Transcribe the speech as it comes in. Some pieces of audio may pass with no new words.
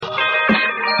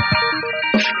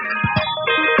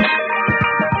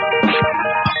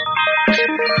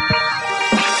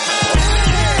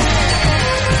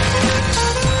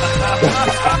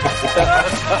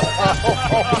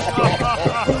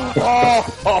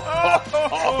Hey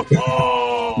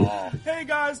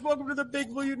guys, welcome to the Big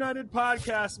Blue United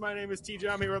podcast. My name is TJ.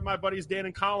 I'm here with my buddies Dan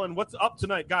and Colin. What's up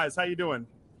tonight, guys? How you doing?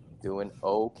 Doing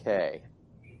okay.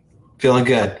 Feeling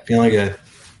good.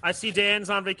 I see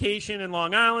Dan's on vacation in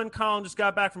Long Island. Colin just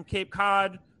got back from Cape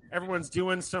Cod. Everyone's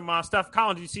doing some stuff.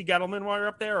 Colin, did you see Gettleman while you're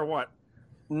up there or what?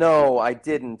 No, I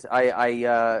didn't.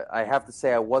 I have to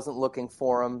say I wasn't looking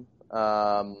for him.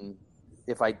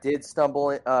 If I did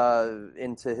stumble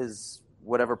into his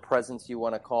whatever presence you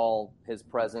want to call his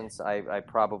presence, I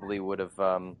probably would have.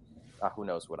 Who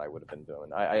knows what I would have been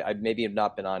doing? I maybe have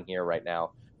not been on here right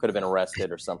now. Could have been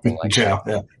arrested or something like jail,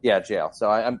 that. Yeah, jail. So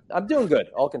I'm doing good,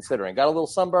 all considering. Got a little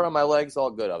sunburn on my legs, all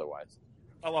good otherwise.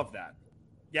 I love that.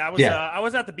 Yeah, I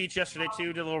was at the beach yesterday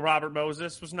too. Did a little Robert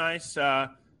Moses. Was nice.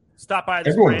 Stopped by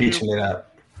this everyone beaching it up.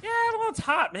 Yeah, well, it's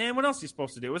hot, man. What else are you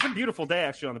supposed to do? It was a beautiful day,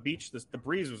 actually, on the beach. The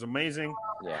breeze was amazing.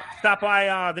 Yeah. Stopped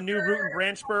by the new Root and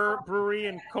Branch Brewery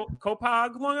in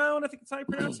Copag, Long Island. I think that's how you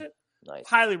pronounce it. Nice.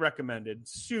 Highly recommended.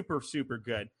 Super, super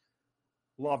good.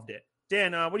 Loved it.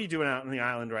 Dan, what are you doing out on the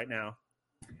island right now?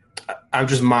 I'm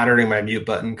just monitoring my mute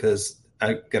button because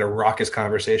I got a raucous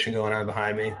conversation going on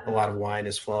behind me. A lot of wine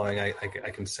is flowing. I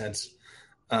can sense.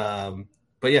 But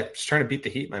yeah, just trying to beat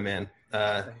the heat, my man.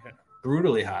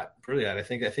 Brutally hot. I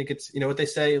think it's, what they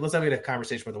say. Let's not get a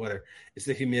conversation about the weather. It's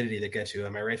the humidity that gets you.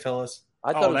 Am I right, fellas?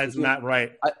 That's not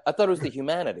right. I thought it was the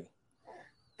humanity.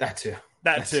 That too.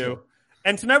 That too.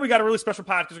 And tonight we got a really special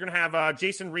pod because we're going to have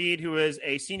Jason Reid, who is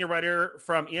a senior writer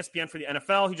from ESPN for the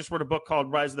NFL. He just wrote a book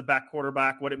called Rise of the Back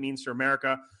Quarterback, What It Means to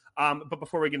America. But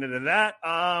before we get into that,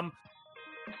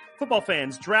 football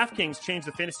fans, DraftKings changed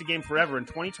the fantasy game forever in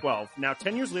 2012. Now,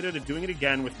 10 years later, they're doing it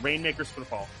again with Rainmakers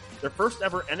Football, their first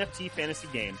ever NFT fantasy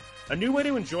game. A new way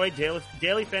to enjoy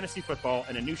daily fantasy football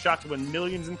and a new shot to win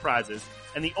millions in prizes,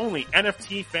 and the only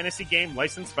NFT fantasy game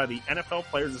licensed by the NFL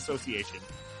Players Association.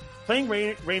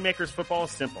 Playing Rainmakers Football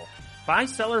is simple. Buy,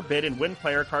 sell, or bid and win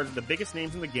player cards with the biggest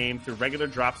names in the game through regular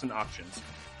drops and auctions.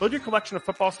 Build your collection of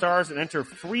football stars and enter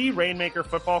free Rainmaker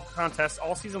Football contests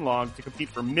all season long to compete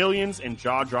for millions in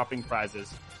jaw-dropping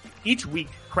prizes. Each week,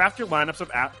 craft your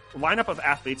lineup of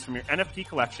athletes from your NFT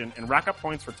collection and rack up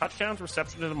points for touchdowns,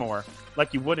 receptions, and more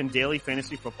like you would in daily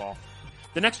fantasy football.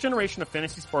 The next generation of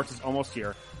fantasy sports is almost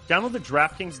here. Download the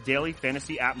DraftKings Daily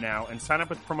Fantasy app now and sign up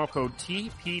with promo code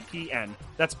TPPN.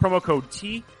 That's promo code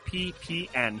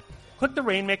TPPN. Click the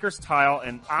Rainmakers tile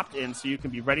and opt in so you can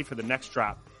be ready for the next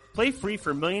drop. Play free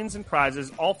for millions in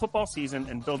prizes all football season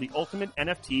and build the ultimate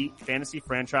NFT fantasy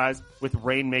franchise with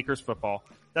Rainmakers Football.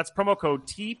 That's promo code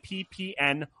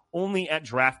TPPN only at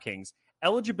DraftKings.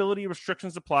 Eligibility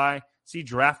restrictions apply. See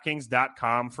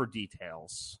DraftKings.com for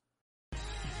details.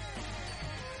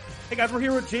 Hey guys, we're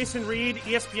here with Jason Reid,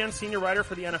 ESPN senior writer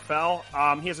for the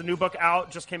NFL. He has a new book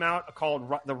out, just came out, called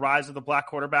The Rise of the Black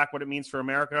Quarterback, What It Means for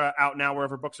America, out now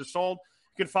wherever books are sold.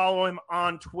 You can follow him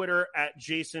on Twitter at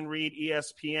Jason Reid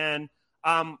ESPN.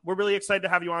 We're really excited to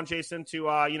have you on, Jason,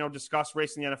 to discuss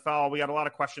racing the NFL. We got a lot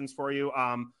of questions for you.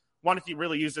 Wanted to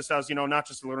really use this as, not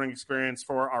just a learning experience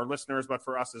for our listeners, but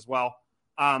for us as well.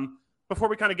 Before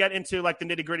we kind of get into like the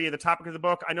nitty gritty of the topic of the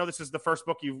book, I know this is the first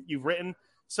book you've written.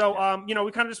 So,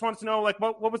 we kind of just wanted to know, like,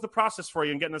 what was the process for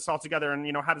you in getting this all together?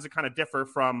 And, how does it kind of differ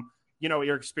from,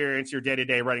 your experience, your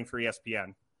day-to-day writing for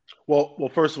ESPN? Well,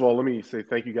 first of all, let me say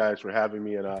thank you guys for having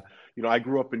me. And, I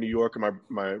grew up in New York, and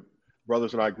my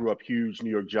brothers and I grew up huge New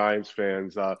York Giants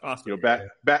fans. Awesome.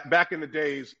 Back in the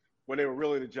days when they were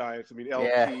really the Giants. I mean,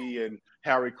 LT and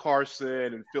Harry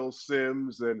Carson and Phil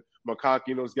Simms and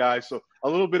McConkey and those guys. So a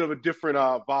little bit of a different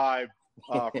vibe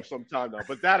for some time now.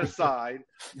 But that aside,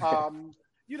 I've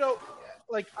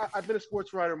been a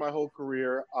sports writer my whole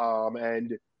career,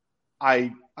 and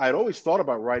I'd always thought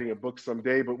about writing a book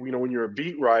someday. But when you're a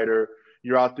beat writer,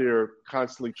 you're out there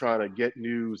constantly trying to get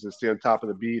news and stay on top of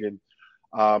the beat. And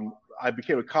I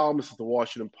became a columnist at the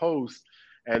Washington Post,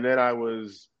 and then I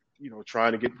was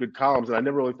trying to get good columns, and I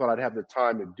never really thought I'd have the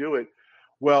time to do it.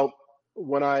 Well,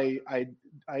 when I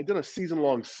did a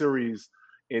season-long series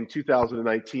in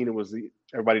 2019,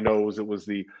 everybody knows it was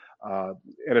the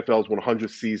NFL's 100th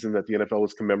season that the NFL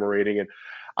was commemorating. And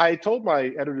I told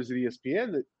my editors at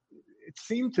ESPN that it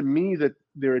seemed to me that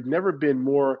there had never been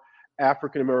more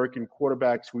African-American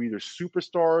quarterbacks who were either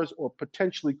superstars or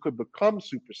potentially could become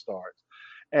superstars.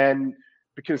 And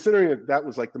considering that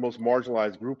was like the most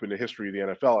marginalized group in the history of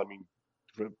the NFL, I mean,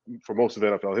 for most of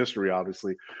NFL history,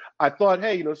 obviously, I thought,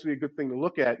 hey, this would be a good thing to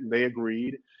look at. And they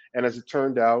agreed. And as it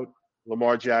turned out,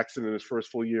 Lamar Jackson, in his first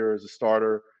full year as a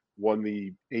starter, won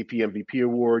the AP MVP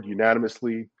award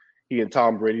unanimously. He and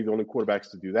Tom Brady, the only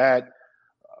quarterbacks to do that.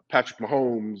 Patrick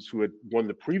Mahomes, who had won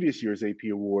the previous year's AP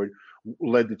award,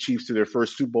 led the Chiefs to their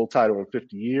first Super Bowl title in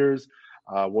 50 years,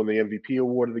 won the MVP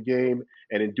award of the game,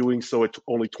 and in doing so, at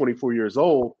only 24 years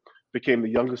old, became the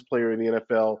youngest player in the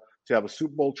NFL to have a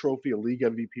Super Bowl trophy, a league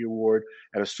MVP award,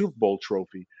 and a Super Bowl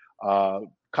trophy.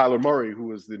 Kyler Murray, who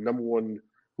was the number one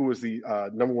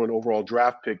overall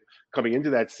draft pick coming into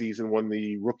that season, won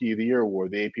the Rookie of the Year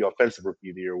award, the AP Offensive Rookie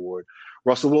of the Year award.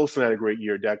 Russell Wilson had a great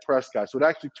year, Dak Prescott. So it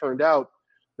actually turned out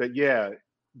that, yeah,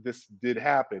 this did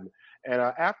happen. And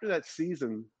after that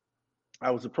season,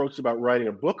 I was approached about writing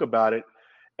a book about it.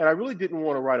 And I really didn't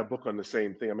want to write a book on the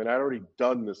same thing. I mean, I'd already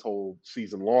done this whole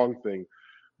season-long thing.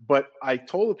 But I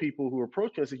told the people who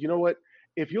approached me, I said, you know what?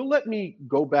 If you'll let me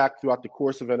go back throughout the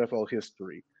course of NFL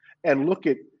history and look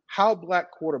at how black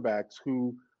quarterbacks,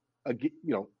 who,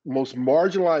 most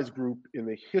marginalized group in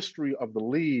the history of the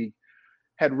league,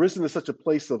 had risen to such a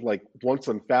place of like once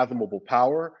unfathomable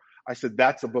power, I said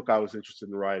that's a book I was interested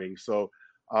in writing. So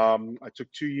I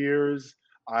took 2 years.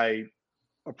 I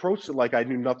approached it like I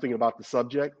knew nothing about the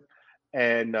subject,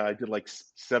 and I did like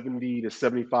 70 to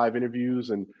 75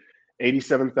 interviews, and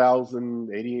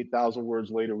 88,000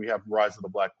 words later, we have Rise of the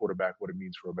Black Quarterback, what it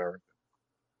means for America.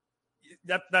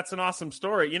 That's an awesome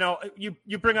story.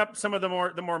 You bring up some of the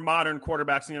more modern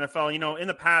quarterbacks in the NFL. In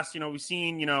the past, we've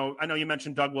seen, I know you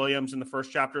mentioned Doug Williams in the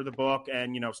first chapter of the book,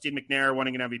 and, Steve McNair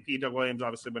winning an MVP, Doug Williams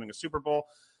obviously winning a Super Bowl.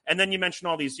 And then you mentioned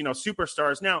all these,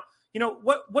 superstars. Now,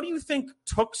 what do you think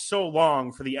took so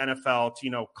long for the NFL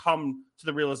to, come to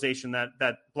the realization that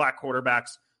black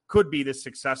quarterbacks could be this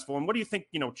successful? And what do you think,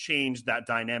 changed that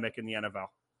dynamic in the NFL?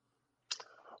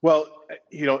 Well,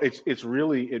 it's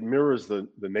really, it mirrors the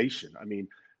nation. I mean,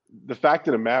 the fact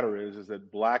of the matter is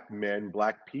that black men,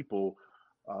 black people,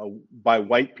 by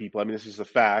white people, I mean, this is a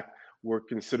fact, were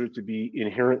considered to be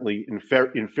inherently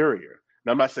inferior.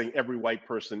 Now, I'm not saying every white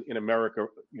person in America,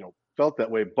 felt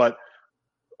that way, but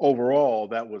overall,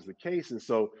 that was the case. And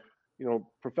so,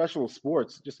 professional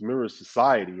sports just mirrors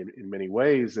society in many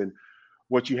ways. And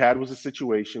what you had was a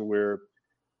situation where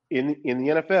in the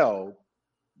NFL,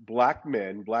 black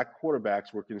men, black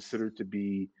quarterbacks were considered to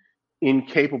be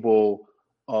incapable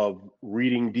of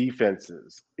reading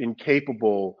defenses,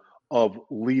 incapable of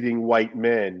leading white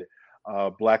men.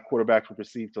 Black quarterbacks were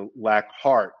perceived to lack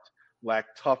heart, lack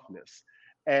toughness.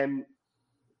 And,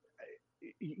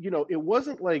 it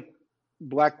wasn't like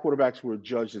black quarterbacks were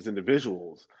judged as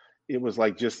individuals. It was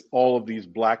like just all of these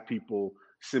black people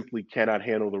simply cannot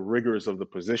handle the rigors of the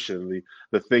position,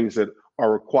 the things that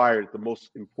are required at the most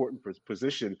important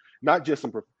position, not just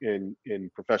in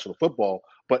professional football,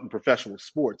 but in professional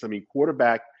sports. I mean,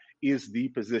 quarterback is the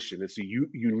position. It's a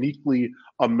uniquely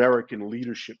American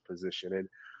leadership position. And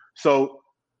so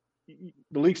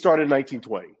the league started in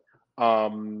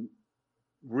 1920.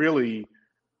 Really,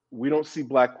 we don't see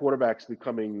black quarterbacks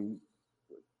becoming,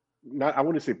 I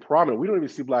wouldn't say prominent. We don't even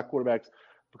see black quarterbacks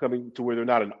becoming to where they're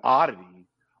not an oddity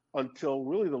until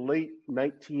really the late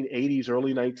 1980s,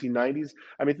 early 1990s.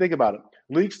 I mean, think about it.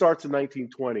 League starts in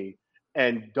 1920,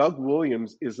 and Doug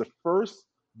Williams is the first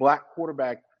black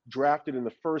quarterback drafted in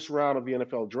the first round of the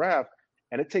NFL draft,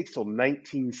 and it takes till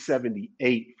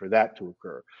 1978 for that to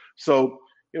occur. So,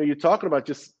 you're talking about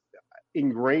just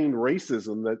ingrained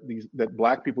racism that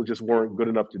black people just weren't good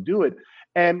enough to do it.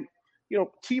 And,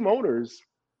 team owners,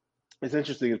 it's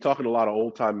interesting, and talking to a lot of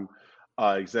old-time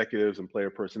executives and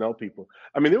player personnel people.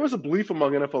 I mean, there was a belief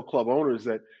among NFL club owners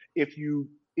that if you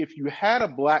had a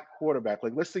black quarterback,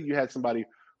 like let's say you had somebody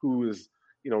who was,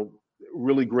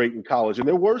 really great in college, and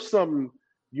there were some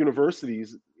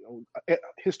universities,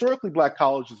 historically black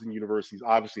colleges and universities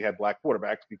obviously had black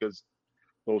quarterbacks because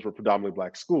those were predominantly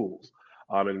black schools,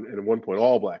 and at one point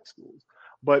all black schools.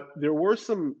 But there were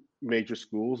some major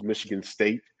schools, Michigan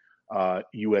State,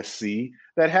 USC,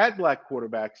 that had black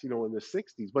quarterbacks, in the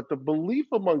 60s. But the belief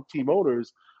among team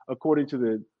owners, according to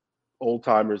the old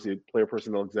timers, the player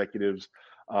personnel executives,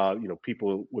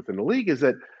 people within the league, is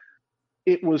that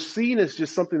it was seen as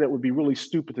just something that would be really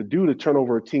stupid to do, to turn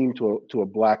over a team to a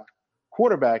black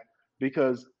quarterback,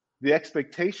 because the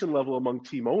expectation level among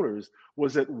team owners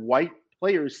was that white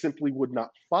players simply would not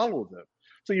follow them.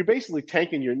 So you're basically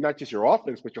tanking not just your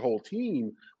offense, but your whole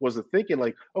team. Was the thinking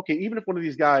like, okay, even if one of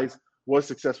these guys was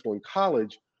successful in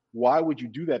college, why would you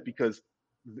do that? Because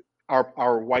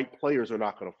our white players are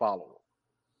not going to follow them.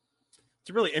 It's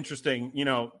a really interesting,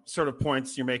 sort of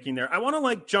points you're making there. I want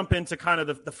to jump into kind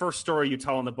of the first story you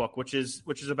tell in the book, which is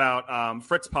about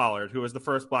Fritz Pollard, who was the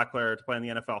first black player to play in the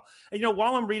NFL. And,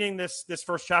 while I'm reading this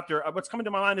first chapter, what's coming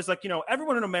to my mind is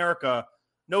everyone in America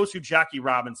knows who Jackie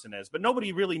Robinson is, but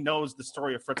nobody really knows the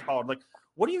story of Fritz Pollard.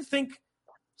 What do you think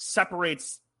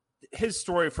separates his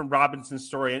story from Robinson's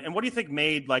story, and what do you think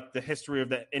made like the history of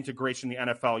the integration in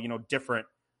the NFL, different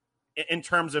in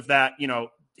terms of that,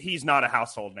 he's not a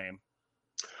household name?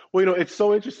 Well, it's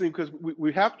so interesting because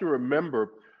we have to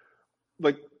remember,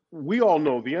 like, we all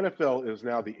know the NFL is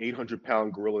now the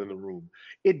 800-pound gorilla in the room.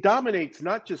 It dominates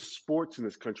not just sports in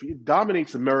this country, it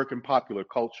dominates American popular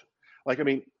culture. Like, I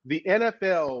mean, the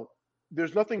NFL,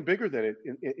 there's nothing bigger than it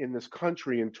in this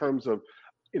country in terms of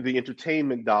the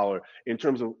entertainment dollar, in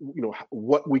terms of,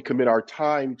 what we commit our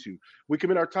time to. We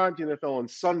commit our time to the NFL on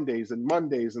Sundays and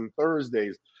Mondays and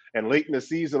Thursdays and late in the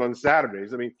season on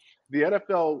Saturdays. I mean, the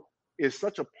NFL is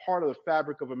such a part of the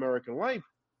fabric of American life.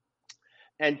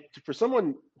 And for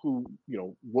someone who,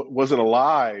 wasn't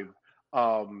alive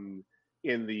in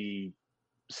the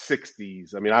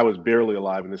 60s, I mean, I was barely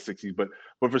alive in the 60s, but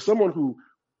for someone who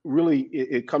really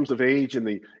it comes of age in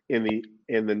the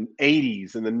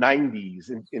 80s and the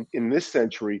 90s in this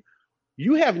century,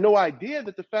 you have no idea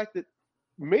that the fact that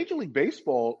Major League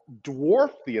Baseball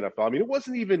dwarfed the NFL. I mean, it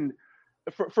wasn't even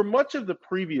for much of the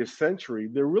previous century,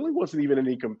 there really wasn't even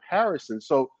any comparison.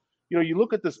 So, you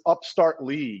look at this upstart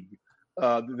league,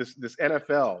 this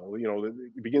NFL,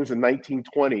 it begins in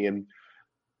 1920, and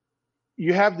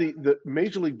you have the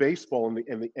Major League Baseball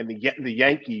and the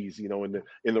Yankees,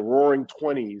 in the Roaring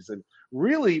 '20s, and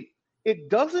really it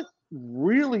doesn't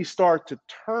really start to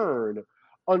turn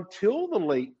until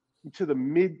the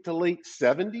mid to late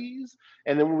 '70s,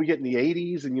 and then when we get in the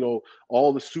 '80s, and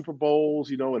all the Super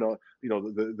Bowls, and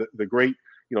the great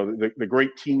the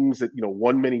great teams that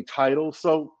won many titles.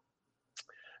 So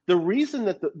the reason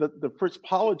that the Fritz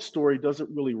Pollard story doesn't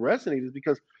really resonate is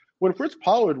because when Fritz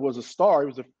Pollard was a star, he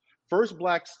was the first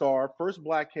black star, first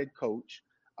black head coach,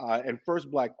 and first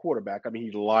black quarterback. I mean,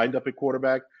 he lined up at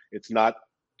quarterback. It's not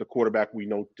the quarterback we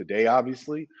know today,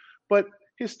 obviously, but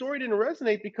his story didn't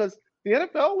resonate because the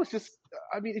NFL was just,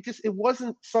 I mean, it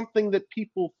wasn't something that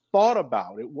people thought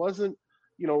about. It wasn't,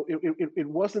 it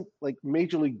wasn't like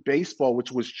Major League Baseball,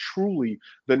 which was truly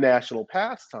the national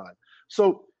pastime.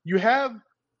 So you have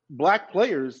black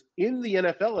players in the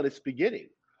NFL at its beginning,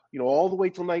 all the way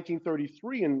till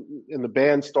 1933, and the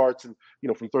ban starts, and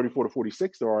from 34 to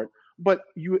 46 there aren't. But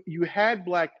you had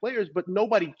black players, but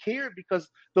nobody cared because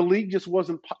the league just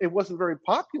wasn't very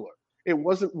popular. It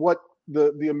wasn't what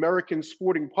the American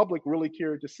sporting public really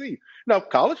cared to see. Now,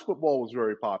 college football was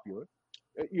very popular.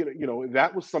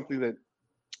 That was something that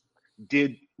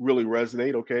did really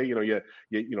resonate. Okay, you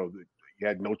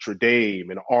had Notre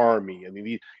Dame and Army. I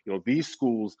mean, these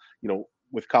schools,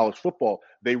 with college football,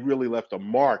 they really left a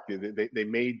mark. They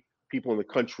made people in the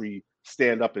country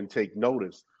stand up and take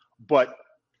notice. But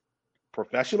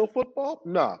professional football,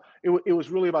 nah. It was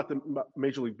really about the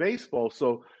Major League Baseball.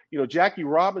 So, Jackie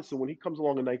Robinson, when he comes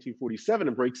along in 1947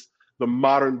 and breaks the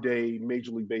modern day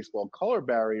Major League Baseball color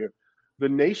barrier, the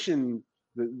nation's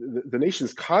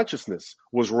consciousness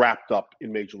was wrapped up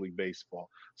in Major League Baseball.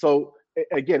 So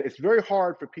again, it's very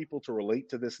hard for people to relate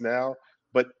to this now,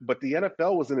 but the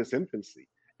NFL was in its infancy.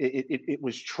 It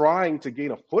was trying to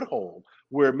gain a foothold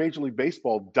where Major League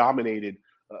Baseball dominated,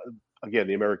 again,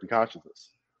 the American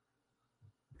consciousness.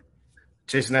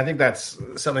 Jason, I think that's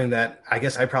something that I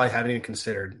guess I probably haven't even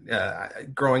considered.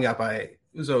 Growing up,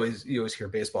 you always hear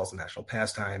baseball as a national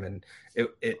pastime, and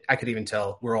I could even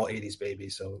tell we're all 80s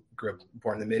babies, so grew up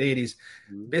born in the mid 80s.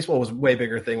 Baseball was a way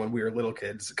bigger thing when we were little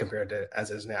kids compared to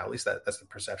as is now. At least that's the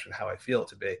perception, how I feel it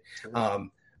to be.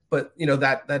 But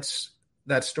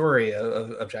that story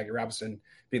of Jackie Robinson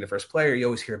being the first player, you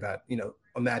always hear about,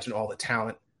 imagine all the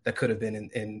talent that could have been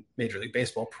in Major League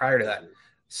Baseball prior to that.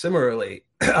 Similarly,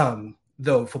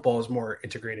 though football is more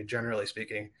integrated, generally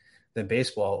speaking, than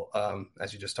baseball,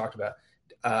 as you just talked about,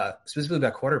 specifically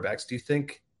about quarterbacks, do you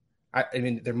think, I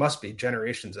mean, there must be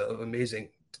generations of amazingly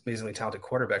talented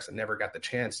quarterbacks that never got the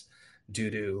chance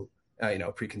due to,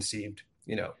 preconceived,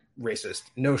 racist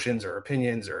notions or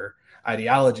opinions or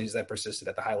ideologies that persisted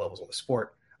at the high levels of the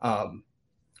sport.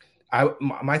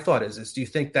 My thought is, do you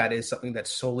think that is something that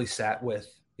solely sat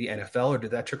with the NFL, or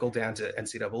did that trickle down to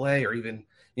NCAA or even,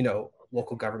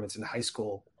 local governments in high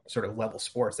school sort of level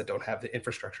sports that don't have the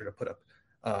infrastructure to put up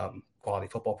quality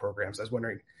football programs? I was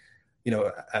wondering,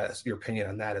 as your opinion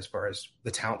on that, as far as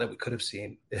the talent that we could have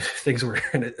seen if things were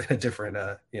in a different,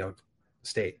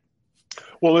 state.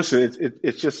 Well, listen,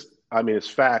 it's just, I mean, it's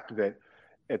fact that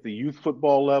at the youth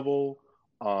football level,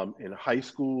 in high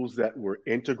schools that were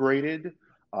integrated,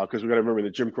 because we got to remember in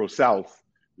the Jim Crow South,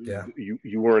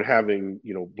 you weren't having,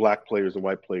 black players and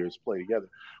white players play together.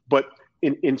 But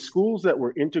in schools that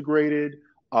were integrated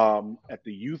at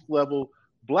the youth level,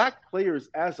 black players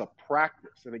as a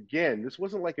practice. And again, this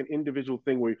wasn't like an individual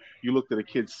thing where you looked at a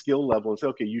kid's skill level and said,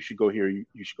 okay, you should go here,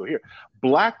 you should go here.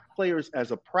 Black players as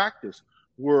a practice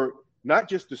were not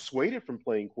just dissuaded from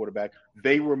playing quarterback,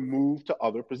 they were moved to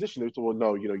other positions. They said, well,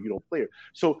 no, you don't play it.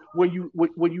 So when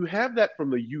you have that from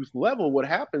the youth level, what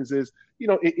happens is,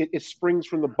 it springs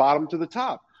from the bottom to the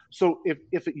top. So if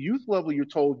at youth level you're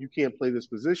told you can't play this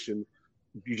position,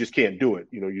 you just can't do it,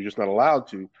 you're just not allowed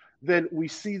to, then we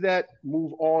see that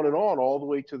move on and on all the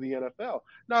way to the NFL.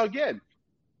 Now, again,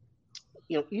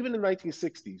 even in the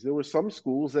 1960s, there were some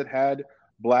schools that had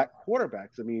black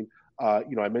quarterbacks. I mean,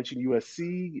 I mentioned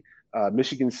USC,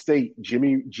 Michigan State.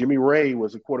 Jimmy Ray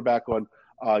was a quarterback on,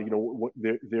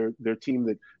 their team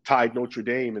that tied Notre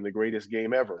Dame in the greatest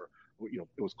game ever. It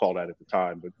was called that at the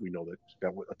time, but we know that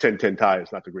a 10-10 tie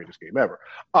is not the greatest game ever.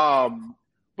 But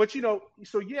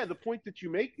the point that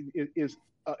you make is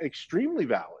extremely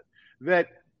valid. That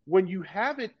when you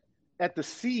have it at the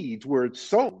seeds where it's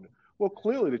sown, well,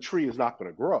 clearly the tree is not going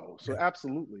to grow. So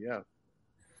absolutely, yeah.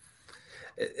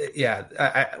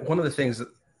 Yeah, one of the things,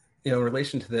 in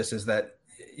relation to this is that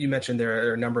you mentioned there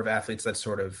are a number of athletes that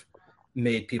sort of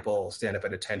made people stand up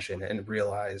at attention and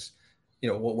realize,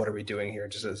 what are we doing here?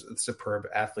 Just as superb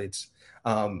athletes,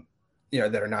 that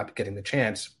are not getting the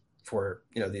chance for,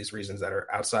 these reasons that are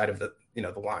outside of the,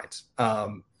 the lines.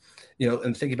 And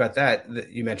thinking about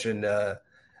that you mentioned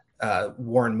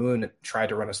Warren Moon tried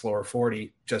to run a slower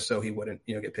 40 just so he wouldn't,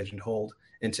 get pigeonholed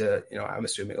into, I'm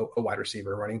assuming a wide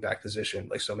receiver, running back position,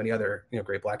 like so many other,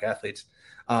 great black athletes.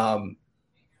 What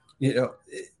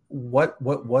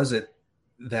was it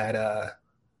that,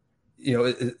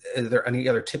 is there any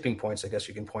other tipping points, I guess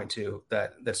you can point to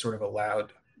that sort of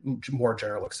allowed more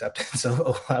general acceptance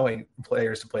of allowing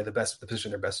players to play the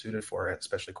position they're best suited for,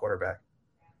 especially quarterback?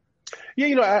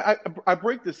 Yeah, I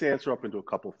break this answer up into a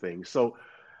couple things. So,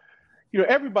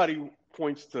 everybody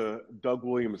points to Doug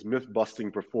Williams'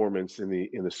 myth-busting performance in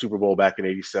the Super Bowl back in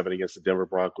 '87 against the Denver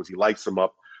Broncos. He lights them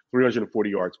up, 340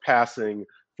 yards passing,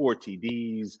 4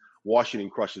 TDs. Washington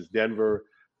crushes Denver.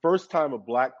 First time a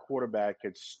black quarterback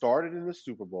had started in the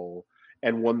Super Bowl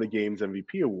and won the game's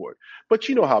MVP award. But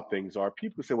you know how things are.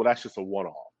 People say, well, that's just a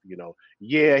one-off.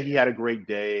 Yeah, he had a great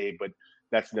day, but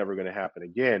that's never going to happen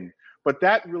again. But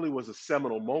that really was a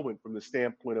seminal moment from the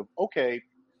standpoint of, okay,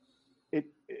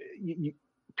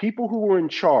 people who were in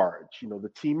charge,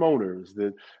 the team owners,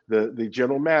 the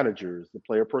general managers, the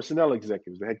player personnel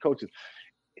executives, the head coaches,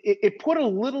 it put a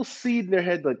little seed in their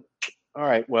head like, all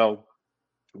right, well,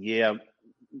 yeah,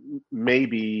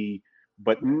 maybe,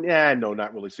 but no,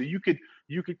 not really. So you could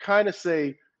kind of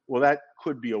say, well, that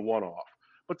could be a one-off.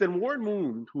 But then Warren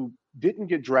Moon, who didn't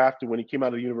get drafted when he came out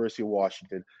of the University of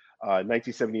Washington,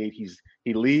 1978,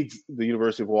 he leads the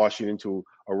University of Washington to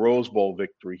a Rose Bowl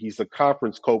victory. He's the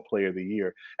conference co-player of the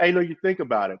year. And you think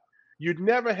about it, you'd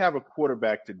never have a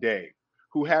quarterback today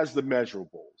who has the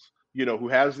measurables, who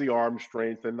has the arm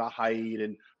strength and the height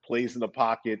and plays in the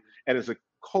pocket and is a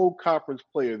co-conference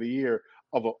player of the year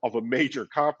of a major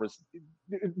conference.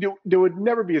 There would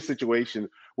never be a situation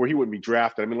where he wouldn't be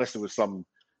drafted. I mean, unless there was some,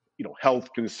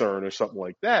 health concern or something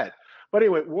like that. But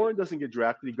anyway, Warren doesn't get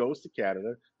drafted. He goes to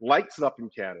Canada, lights it up in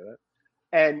Canada,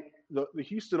 and the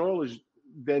Houston Oilers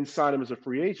then sign him as a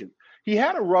free agent. He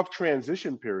had a rough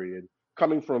transition period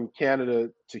coming from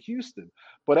Canada to Houston.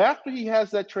 But after he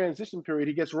has that transition period,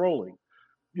 he gets rolling.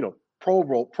 Pro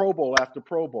Bowl after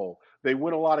Pro Bowl. They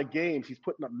win a lot of games. He's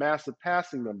putting up massive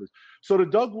passing numbers. So the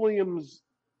Doug Williams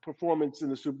performance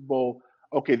in the Super Bowl,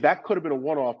 okay, that could have been a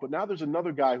one-off, but now there's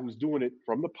another guy who's doing it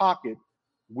from the pocket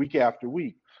week after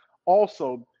week.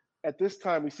 Also, at this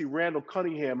time, we see Randall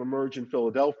Cunningham emerge in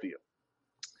Philadelphia.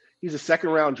 He's a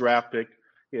second-round draft pick.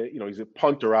 He's a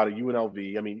punter out of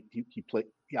UNLV. I mean, he played.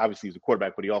 Obviously, he's a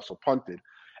quarterback, but he also punted.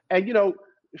 And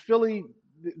Philly,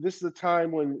 this is the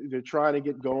time when they're trying to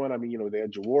get going. I mean, they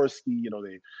had Jaworski.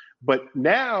 But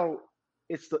now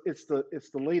it's the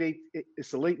late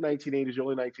 1980s,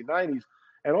 early 1990s,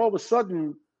 and all of a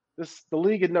sudden, the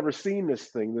league had never seen this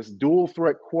thing. This dual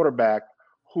threat quarterback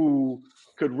who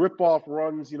could rip off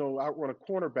runs, outrun a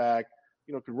cornerback,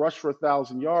 could rush for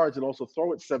 1,000 yards and also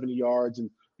throw it 70 yards and,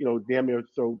 damn near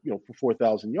throw, for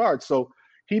 4,000 yards. So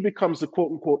he becomes the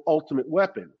quote unquote ultimate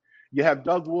weapon. You have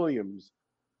Doug Williams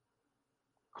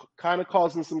kind of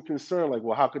causing some concern, like,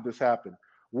 well, how could this happen?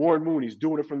 Warren Moon, he's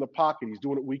doing it from the pocket. He's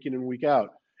doing it week in and week out.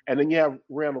 And then you have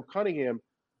Randall Cunningham.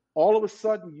 All of a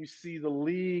sudden, you see the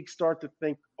league start to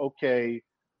think, okay,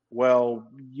 well,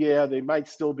 yeah, they might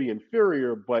still be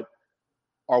inferior, but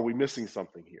are we missing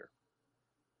something here?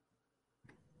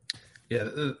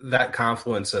 Yeah, that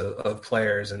confluence of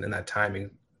players and that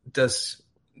timing does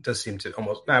does seem to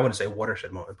almost, I wouldn't say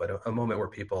watershed moment, but a moment where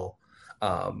people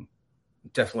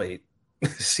definitely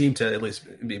seem to at least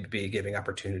be giving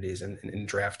opportunities and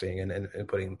drafting and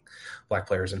putting black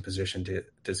players in position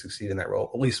to succeed in that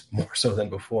role, at least more so than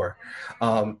before.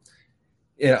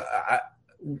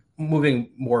 Moving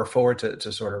more forward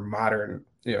to sort of modern,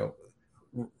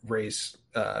 race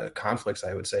conflicts,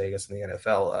 I would say, I guess, in the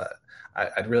NFL,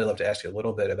 I'd really love to ask you a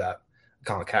little bit about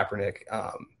Colin Kaepernick,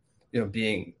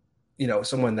 being,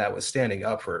 someone that was standing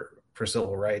up for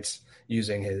civil rights,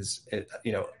 using his,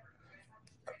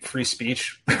 free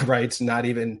speech rights, not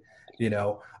even,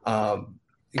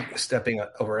 stepping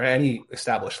over any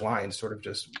established lines, sort of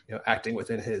just, acting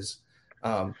within his,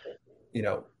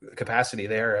 capacity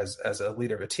there as a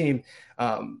leader of a team.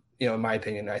 In my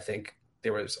opinion, I think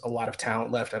there was a lot of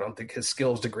talent left. I don't think his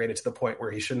skills degraded to the point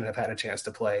where he shouldn't have had a chance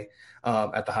to play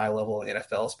at the high level in the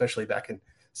NFL, especially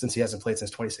since he hasn't played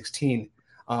since 2016.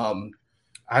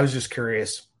 I was just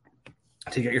curious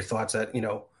to get your thoughts to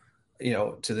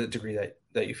the degree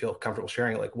that you feel comfortable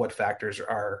sharing, like what factors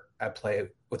are at play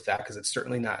with that, because it's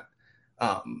certainly not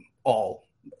all,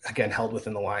 again, held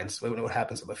within the lines when what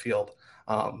happens on the field.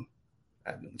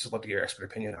 I'd just love to get your expert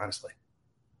opinion, honestly.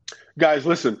 Guys,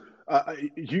 listen,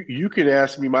 you can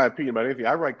ask me my opinion about anything.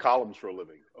 I write columns for a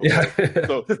living. Okay? Yeah.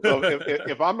 so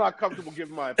if I'm not comfortable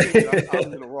giving my opinion,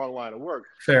 I'm in the wrong line of work.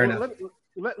 Fair enough.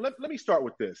 Let me start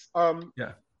with this.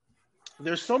 Yeah.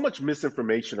 There's so much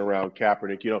misinformation around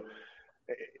Kaepernick.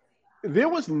 There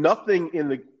was nothing in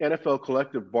the NFL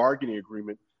collective bargaining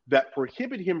agreement that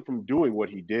prohibited him from doing what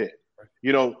he did.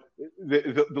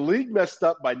 The league messed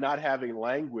up by not having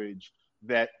language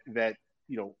that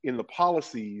in the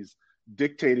policies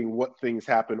dictating what things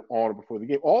happen on or before the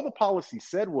game. All the policy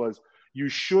said was you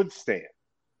should stand.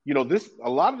 A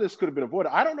lot of this could have been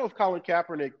avoided. I don't know if Colin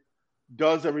Kaepernick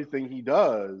does everything he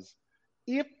does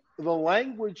if the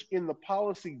language in the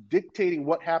policy dictating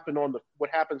what happens on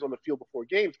the field before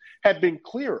games had been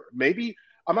clearer. Maybe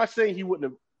I'm not saying he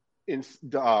wouldn't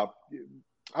have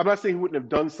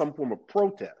done some form of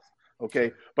protest.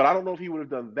 Okay. But I don't know if he would have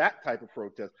done that type of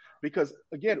protest because,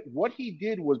 again, what he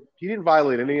did was he didn't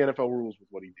violate any NFL rules with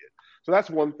what he did. So that's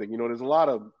one thing. There's a lot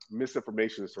of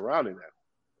misinformation surrounding that.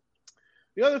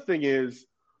 The other thing is,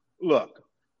 look,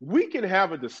 we can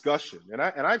have a discussion, and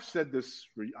I've said this.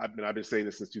 I've been saying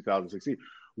this since 2016.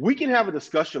 We can have a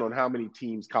discussion on how many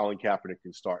teams Colin Kaepernick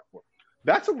can start for.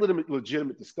 That's a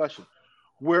legitimate discussion.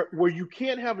 Where you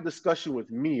can't have a discussion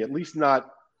with me, at least not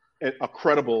a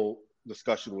credible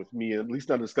discussion with me, at least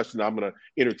not a discussion that I'm going to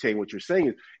entertain what you're saying,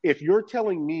 is if you're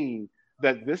telling me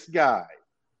that this guy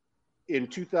in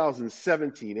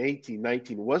 2017, 18,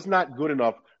 19 was not good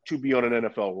enough to be on an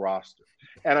NFL roster.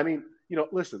 And I mean,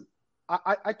 listen,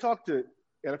 I talk to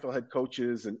NFL head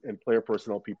coaches and player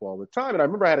personnel people all the time. And I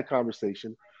remember I had a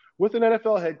conversation with an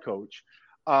NFL head coach,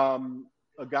 a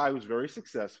guy who's very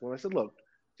successful. And I said, look,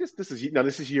 this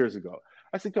is years ago.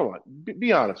 I said, come on,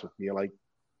 be honest with me. Like,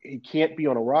 he can't be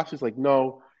on a roster. He's like,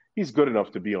 no, he's good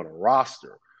enough to be on a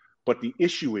roster. But the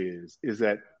issue is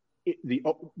that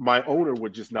my owner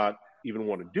would just not even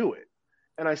want to do it.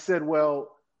 And I said, well,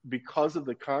 because of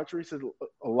the contract. He said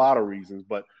a lot of reasons,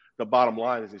 but the bottom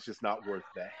line is it's just not worth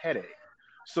the headache.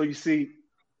 So you see,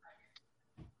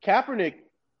 Kaepernick,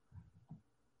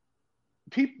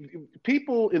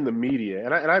 people in the media,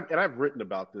 and I've written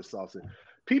about this also.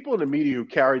 People in the media who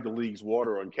carried the league's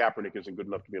water on Kaepernick isn't good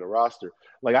enough to be in a roster.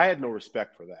 Like, I had no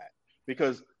respect for that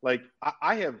because, like,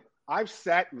 I've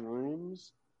sat in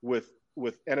rooms with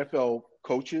NFL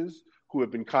coaches who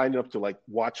have been kind enough to, like,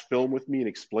 watch film with me and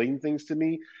explain things to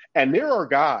me, and there are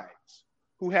guys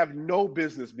who have no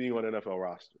business being on NFL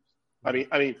rosters. I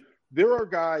mean, there are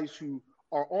guys who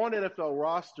are on NFL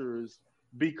rosters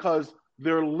because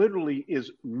there literally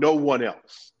is no one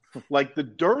else. Like, the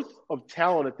dearth of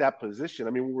talent at that position. I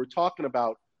mean, when we're talking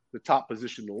about the top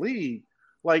position in the league,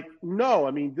 like, no,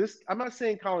 I mean, I'm not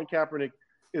saying Colin Kaepernick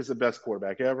is the best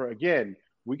quarterback ever. Again,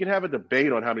 we can have a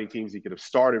debate on how many teams he could have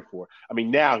started for. I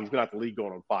mean, now he's been out the league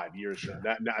going on 5 years. Sure.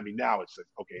 Now it's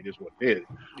okay, it is what it is.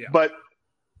 Yeah. But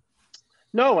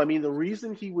no, I mean, the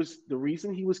reason he was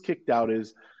kicked out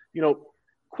is,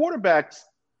 quarterbacks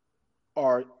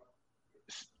are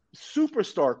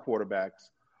superstar quarterbacks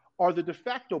are the de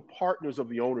facto partners of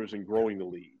the owners in growing the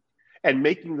league and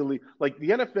making the league. Like, the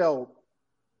NFL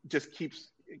just keeps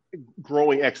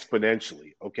growing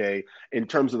exponentially, okay, in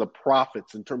terms of the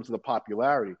profits, in terms of the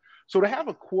popularity. So to have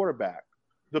a quarterback,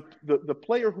 the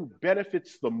player who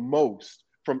benefits the most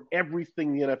from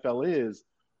everything the NFL is,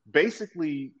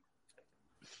 basically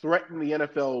threaten the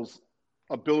NFL's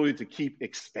ability to keep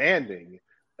expanding,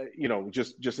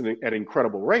 at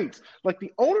incredible rates. Like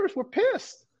the owners were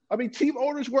pissed. I mean, team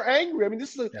owners were angry. I mean,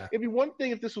 it'd be one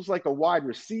thing if this was like a wide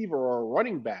receiver or a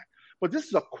running back, but this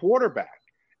is a quarterback.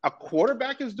 A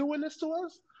quarterback is doing this to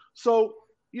us. So,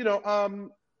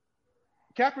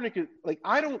 Kaepernick is like,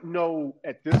 I don't know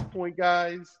at this point,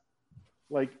 guys.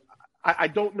 Like, I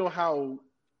don't know how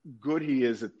good he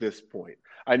is at this point.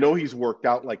 I know he's worked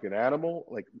out like an animal.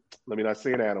 Like, let me not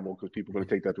say an animal because people are going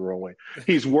to take that the wrong way.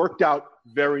 He's worked out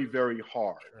very, very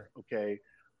hard. Okay.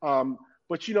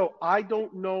 But, I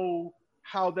don't know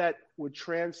how that would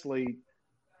translate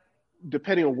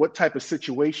depending on what type of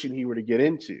situation he were to get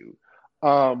into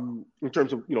in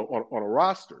terms of, on a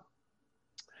roster.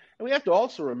 And we have to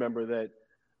also remember that,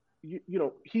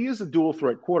 he is a dual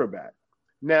threat quarterback.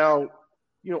 Now,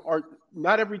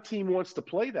 not every team wants to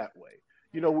play that way.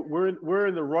 We're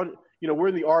in the run, we're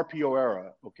in the RPO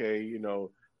era. Okay.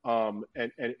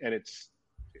 And it's,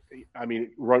 I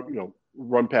mean,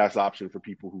 run pass option for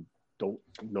people who don't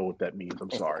know what that means.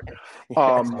 I'm sorry.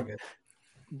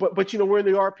 But we're in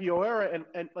the RPO era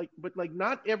but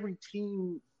not every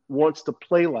team wants to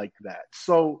play like that.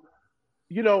 So,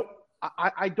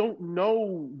 I don't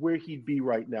know where he'd be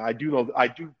right now. I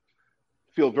do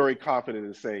feel very confident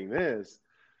in saying this.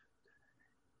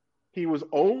 He was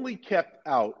only kept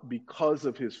out because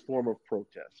of his form of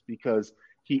protest, because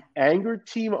he angered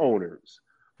team owners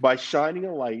by shining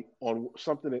a light on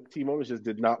something that team owners just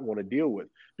did not want to deal with,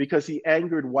 because he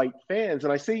angered white fans.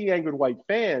 And I say he angered white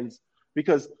fans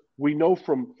because we know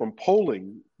from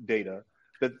polling data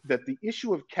that the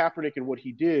issue of Kaepernick and what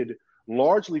he did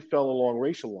largely fell along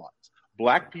racial lines.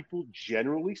 Black people,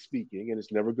 generally speaking, and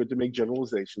it's never good to make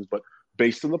generalizations, but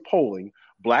based on the polling,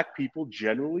 Black people,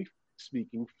 generally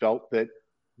speaking, felt that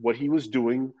what he was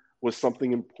doing was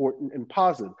something important and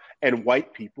positive. And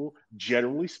white people,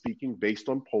 generally speaking, based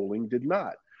on polling, did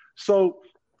not. So,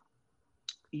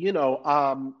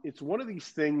 it's one of these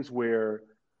things where,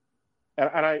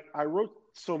 and I wrote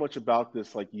so much about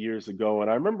this like years ago, and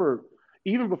I remember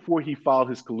even before he filed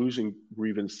his collusion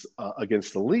grievance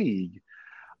against the league,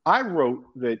 I wrote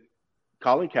that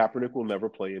Colin Kaepernick will never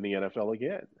play in the NFL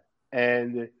again.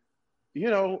 And,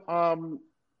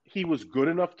 he was good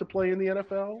enough to play in the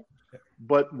NFL,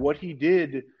 but what he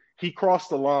did, he crossed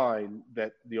the line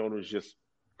that the owners just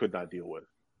could not deal with.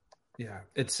 Yeah,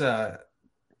 it's, in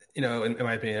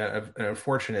my opinion, an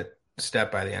unfortunate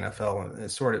step by the NFL. And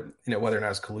it's sort of, whether or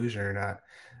not it's collusion or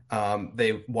not,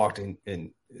 they walked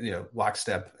in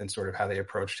lockstep in sort of how they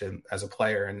approached him as a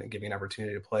player and giving an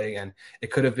opportunity to play. And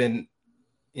it could have been,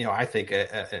 I think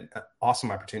an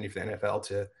awesome opportunity for the NFL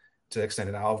to extend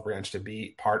an olive branch, to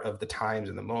be part of the times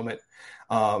in the moment,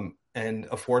 and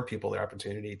afford people the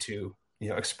opportunity to,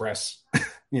 express,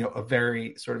 a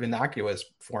very sort of innocuous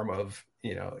form of,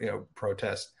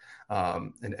 protest,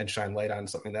 and shine light on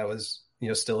something that was,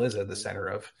 still is at the center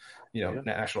of,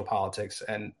 national politics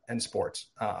and sports.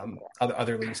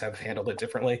 Other leagues have handled it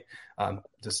differently,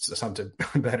 just some to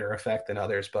better effect than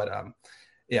others. But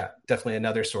definitely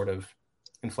another sort of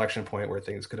inflection point where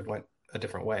things could have went a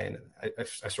different way. And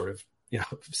I sort of,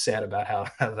 sad about how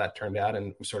that turned out,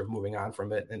 and sort of moving on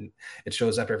from it. And it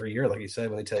shows up every year, like you said,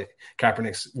 when they tell you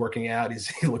Kaepernick's working out,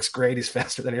 he looks great, he's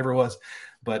faster than he ever was.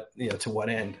 But, to what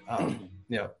end?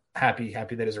 Happy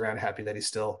that he's around, happy that he's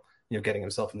still, getting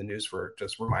himself in the news for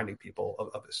just reminding people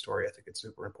of his story. I think it's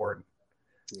super important.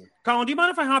 Yeah. Colin, do you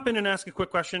mind if I hop in and ask a quick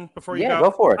question before you go? Yeah,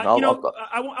 go for it.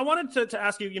 I wanted to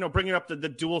ask you, bringing up the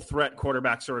dual threat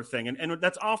quarterback sort of thing. And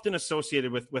that's often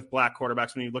associated with Black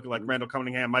quarterbacks when you look at like Randall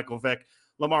Cunningham, Michael Vick,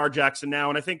 Lamar Jackson now.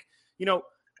 And I think,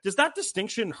 does that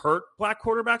distinction hurt Black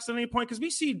quarterbacks at any point? Because we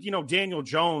see, Daniel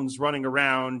Jones running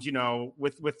around,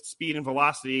 with speed and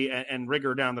velocity and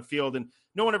rigor down the field. And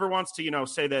no one ever wants to,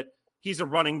 say that he's a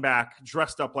running back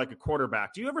dressed up like a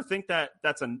quarterback. Do you ever think that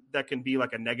that can be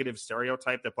like a negative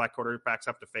stereotype that Black quarterbacks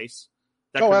have to face?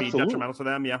 That could be detrimental to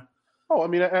them. Yeah. Oh, I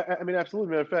mean,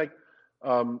 absolutely. Matter of fact,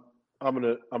 I'm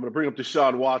gonna bring up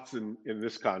Deshaun Watson in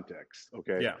this context.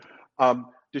 Okay. Yeah.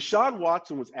 Deshaun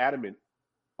Watson was adamant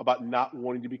about not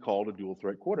wanting to be called a dual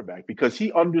threat quarterback because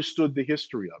he understood the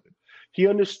history of it. He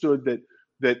understood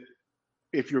that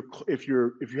if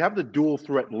you have the dual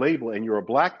threat label and you're a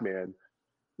Black man,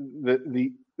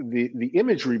 the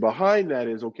imagery behind that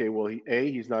is, okay, well,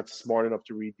 he's not smart enough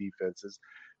to read defenses.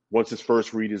 Once his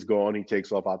first read is gone, he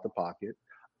takes off out the pocket.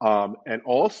 And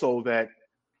also that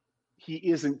he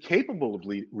isn't capable of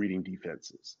reading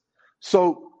defenses.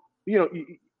 So,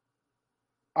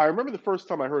 I remember the first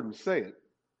time I heard him say it,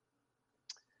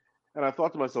 and I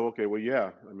thought to myself, okay, well,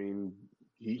 yeah, I mean,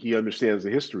 he understands the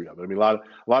history of it. I mean, a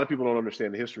lot of people don't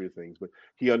understand the history of things, but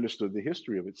he understood the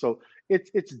history of it. So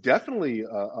it's definitely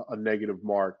a negative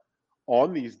mark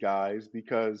on these guys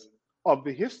because of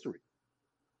the history.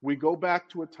 We go back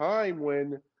to a time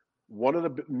when one of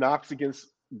the knocks against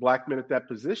black men at that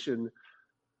position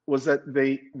was that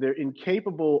they're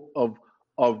incapable of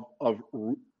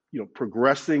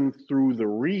progressing through the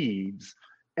reads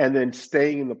and then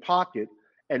staying in the pocket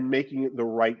and making the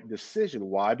right decision.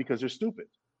 Why? Because they're stupid.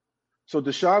 So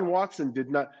Deshaun Watson did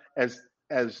not, as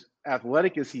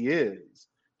athletic as he is,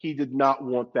 he did not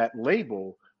want that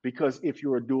label, because if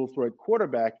you're a dual threat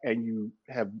quarterback and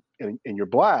you're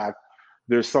black,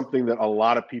 there's something that a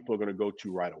lot of people are going to go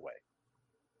to right away.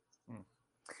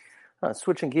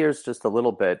 Switching gears just a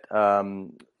little bit,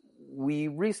 we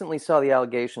recently saw the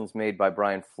allegations made by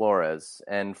Brian Flores,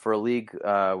 and for a league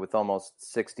with almost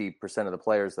 60% of the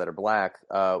players that are black,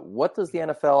 what does the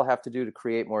NFL have to do to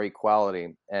create more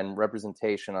equality and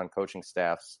representation on coaching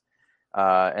staffs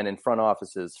and in front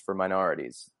offices for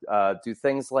minorities? Do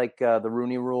things like the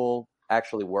Rooney Rule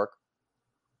actually work?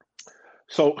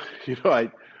 So,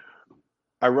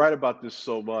 I write about this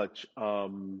so much,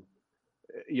 and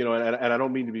I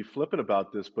don't mean to be flippant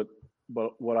about this, but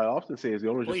what I often say is the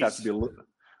owners just have to be a little.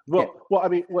 Well, I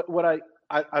mean, what I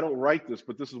don't write this,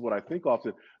 but this is what I think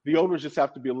often. The owners just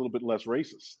have to be a little bit less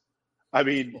racist. I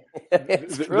mean,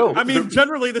 it's true.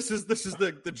 Generally, this is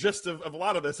the gist of a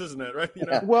lot of this, isn't it?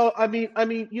 Right? Well, I mean,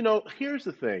 here's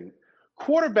the thing: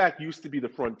 quarterback used to be the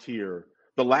frontier,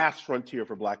 the last frontier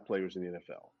for black players in the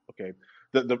NFL. Okay,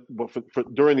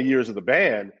 during the years of the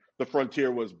ban, the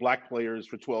frontier was black players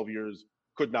for 12 years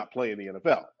could not play in the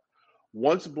NFL.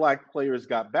 Once black players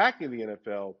got back in the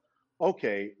NFL,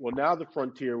 okay, well, now the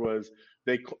frontier was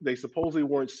they supposedly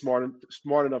weren't smart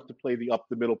enough to play the up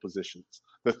the middle positions,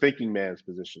 the thinking man's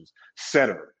positions.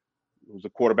 Center, who's the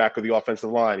quarterback of the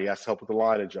offensive line, he has to help with the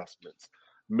line adjustments.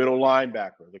 Middle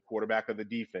linebacker, the quarterback of the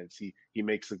defense, he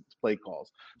makes the play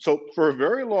calls. So for a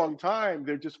very long time,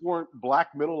 there just weren't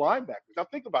black middle linebackers. Now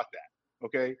think about that,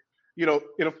 okay? In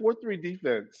a 4-3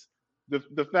 defense,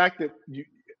 the fact that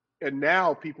and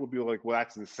now people will be like, well,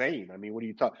 that's insane. I mean, what are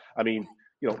you talking? I mean,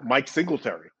 Mike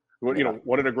Singletary,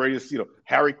 one of the greatest,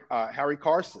 Harry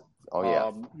Carson. Oh yeah.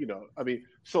 I mean,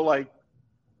 so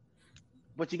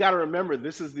but you got to remember,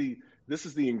 this is the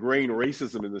ingrained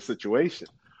racism in the situation.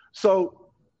 So,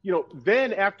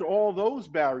 then after all those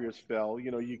barriers fell,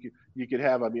 you could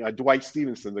have, Dwight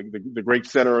Stevenson, the great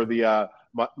center of the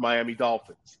Miami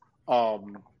Dolphins.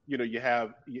 You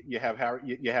have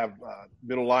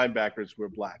middle linebackers who are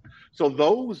black. So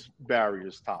those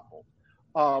barriers toppled.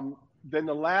 Then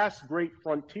the last great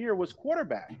frontier was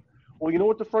quarterback. Well, you know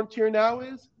what the frontier now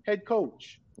is? Head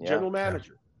coach, general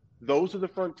manager. Those are the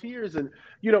frontiers. And,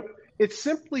 it's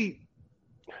simply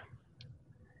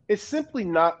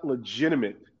not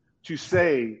legitimate to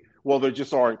say, well, there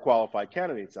just aren't qualified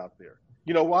candidates out there.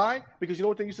 You know why? Because you know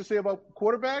what they used to say about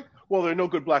quarterback? Well, there are no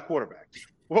good black quarterbacks.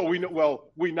 Well,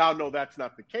 we now know that's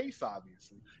not the case,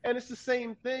 obviously. And it's the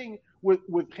same thing with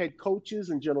head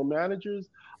coaches and general managers.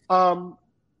 NFL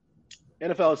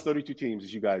has 32 teams,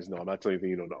 as you guys know. I'm not telling you anything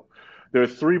you don't know. There are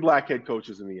 3 black head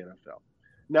coaches in the NFL.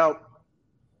 Now,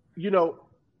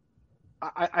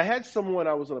 I had someone,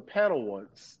 I was on a panel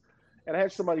once, and I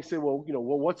had somebody say, well,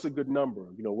 what's a good number?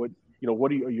 What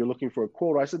are you looking for a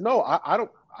quota? I said, no,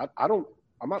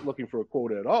 I'm not looking for a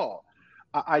quota at all.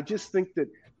 I just think that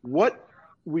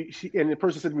and the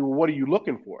person said to me, well, what are you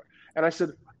looking for? And I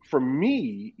said, for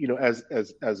me, as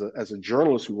a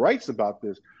journalist who writes about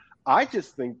this, I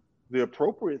just think the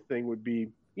appropriate thing would be,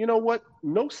 no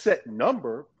set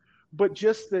number, but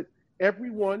just that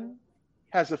everyone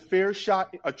has a fair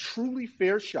shot, a truly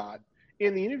fair shot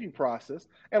in the interview process,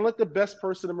 and let the best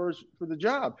person emerge for the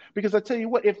job. Because I tell you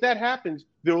what, if that happens,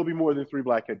 there will be more than 3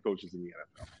 black head coaches in the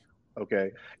NFL.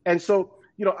 Okay. And so,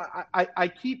 I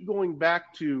keep going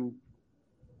back to,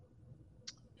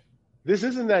 this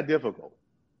isn't that difficult.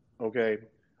 Okay.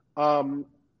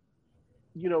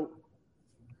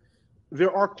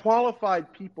 There are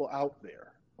qualified people out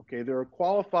there. Okay. There are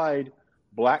qualified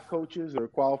black coaches. There are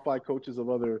qualified coaches of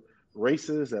other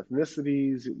races,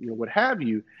 ethnicities, what have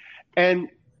you. And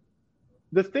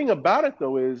the thing about it,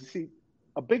 though, is, see,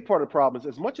 a big part of the problem is,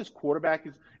 as much as quarterback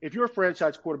is, if you're a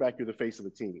franchise quarterback, you're the face of a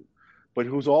team. But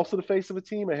who's also the face of a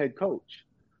team? A head coach.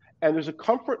 And there's a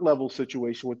comfort level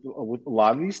situation with a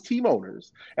lot of these team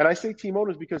owners. And I say team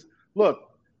owners because, look,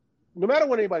 no matter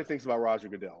what anybody thinks about Roger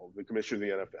Goodell, the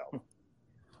commissioner of the NFL,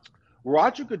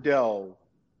 Roger Goodell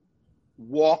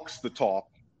walks the talk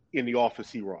in the office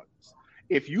he runs.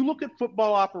 If you look at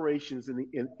football operations in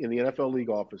the NFL league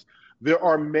office, there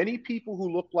are many people who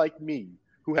look like me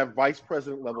who have vice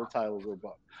president level titles or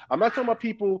above. I'm not talking about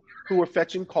people who are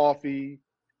fetching coffee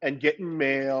and getting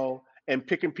mail and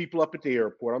picking people up at the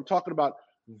airport. I'm talking about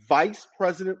vice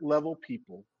president level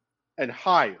people and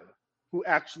higher who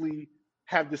actually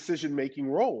have decision-making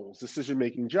roles,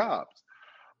 decision-making jobs.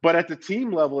 But at the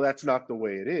team level, that's not the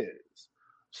way it is.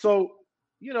 So,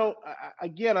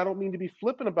 again, I don't mean to be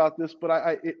flippant about this,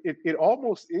 but it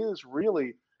almost is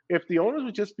really, if the owners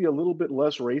would just be a little bit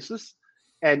less racist,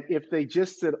 and if they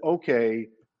just said, okay,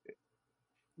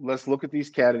 let's look at these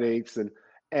candidates,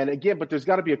 and again, but there's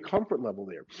got to be a comfort level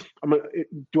there.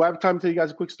 Do I have time to tell you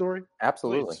guys a quick story?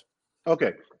 Absolutely. Please.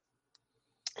 Okay.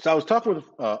 So I was talking with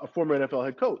a former NFL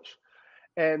head coach,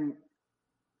 and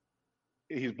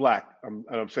he's black.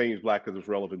 I'm saying he's black because it's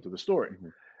relevant to the story. Mm-hmm.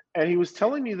 And he was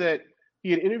telling me that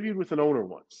he had interviewed with an owner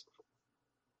once.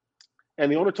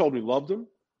 And the owner told me he loved him.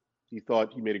 He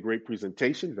thought he made a great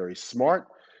presentation, very smart.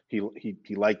 He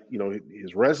liked,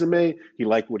 his resume. He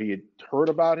liked what he had heard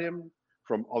about him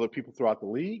from other people throughout the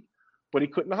league, but he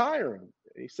couldn't hire him.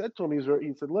 He said to him, he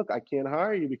said, look, I can't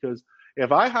hire you because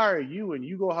if I hire you and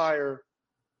you go hire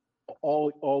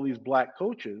all these black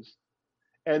coaches,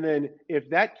 and then if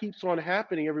that keeps on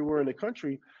happening everywhere in the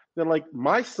country, then like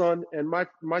my son and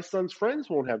my son's friends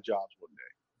won't have jobs one day.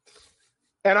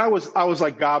 And I was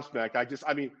like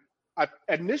gobsmacked.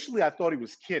 Initially I thought he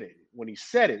was kidding when he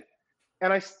said it.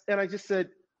 And I just said,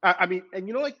 and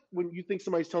like when you think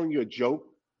somebody's telling you a joke,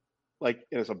 like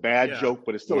and it's a bad joke,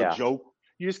 but it's still a joke,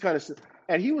 you just kind of,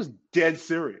 and he was dead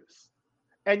serious.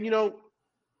 And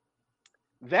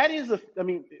that is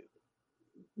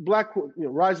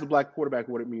rise of the black quarterback,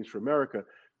 what it means for America.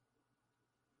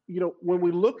 When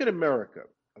we look at America,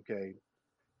 okay,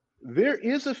 there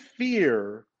is a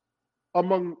fear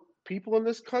among people in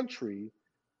this country,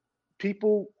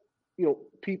 people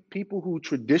who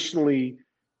traditionally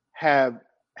have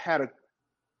had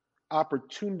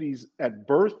opportunities at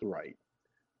birthright.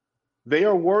 They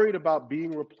are worried about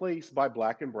being replaced by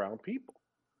black and brown people.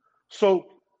 So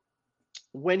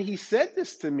when he said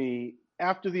this to me,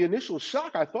 after the initial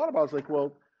shock, I thought about it. I was like,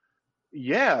 well,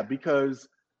 yeah, because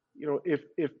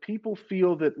if people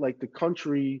feel that like the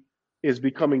country is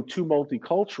becoming too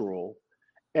multicultural,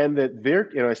 and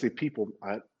that I say people,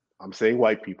 I'm saying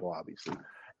white people, obviously,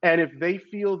 and if they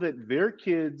feel that their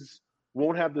kids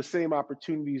won't have the same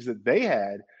opportunities that they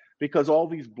had because all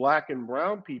these black and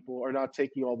brown people are not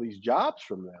taking all these jobs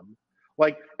from them,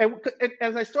 and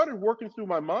as I started working through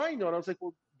my mind on it, I was like,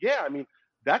 well, yeah,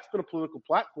 that's been a political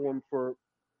platform for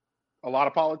a lot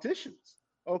of politicians.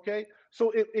 Okay.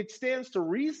 So it stands to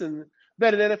reason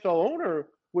that an NFL owner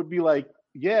would be like,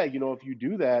 yeah, if you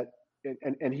do that,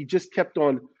 and he just kept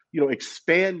on,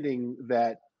 expanding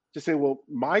that to say, well,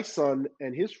 my son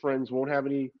and his friends won't have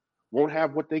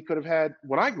what they could have had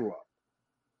when I grew up.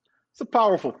 It's a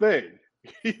powerful thing.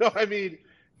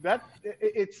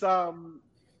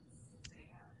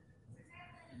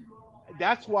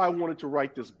 That's why I wanted to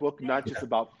write this book, not just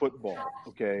about football,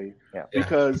 okay? Yeah.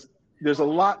 Because there's a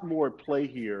lot more at play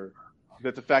here,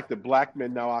 that the fact that black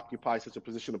men now occupy such a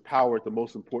position of power at the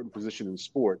most important position in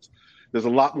sports, there's a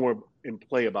lot more in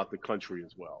play about the country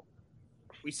as well.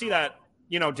 We see that,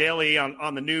 daily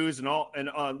on the news and on,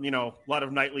 a lot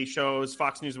of nightly shows,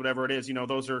 Fox News, whatever it is,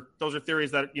 those are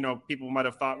theories that, people might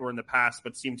have thought were in the past,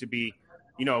 but seem to be,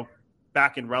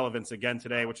 back in relevance again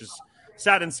today, which is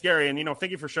sad and scary. And,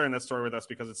 thank you for sharing that story with us,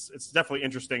 because it's definitely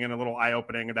interesting and a little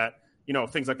eye-opening that,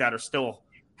 things like that are still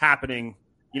happening,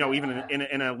 even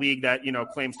in a league that,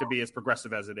 claims to be as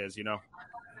progressive as it is,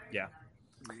 Yeah.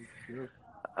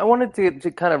 I wanted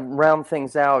to kind of round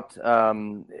things out,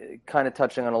 kind of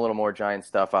touching on a little more Giants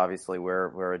stuff. Obviously,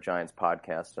 we're a Giants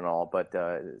podcast and all, but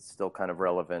it's still kind of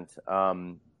relevant.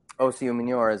 Osi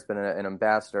Umenyiora has been an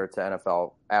ambassador to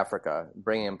NFL Africa,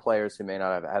 bringing in players who may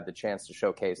not have had the chance to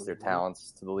showcase their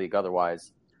talents to the league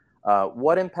otherwise.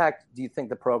 What impact do you think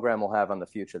the program will have on the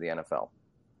future of the NFL?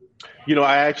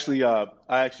 I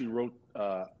actually wrote,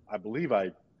 I believe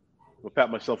I will pat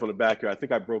myself on the back here. I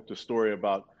think I broke the story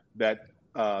about that,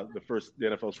 the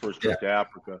NFL's first trip to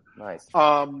Africa. Nice.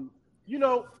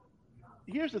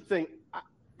 Here's the thing.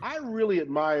 I really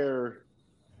admire,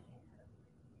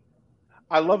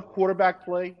 I love quarterback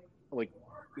play. Like,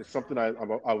 it's something I've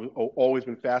always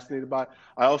been fascinated by.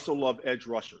 I also love edge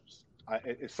rushers.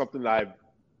 It's something that I've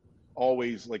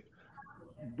always, like,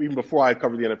 even before I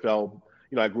covered the NFL,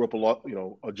 I grew up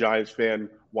a Giants fan,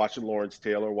 watching Lawrence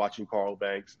Taylor, watching Carl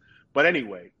Banks. But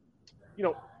anyway,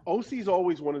 OC's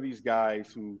always one of these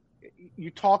guys who, you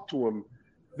talk to him,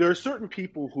 there are certain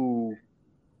people who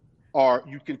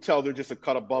you can tell they're just a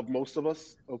cut above most of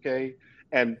us, okay?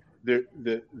 And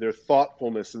their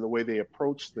thoughtfulness and the way they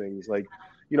approach things, like,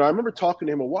 I remember talking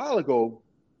to him a while ago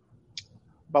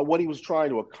about what he was trying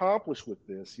to accomplish with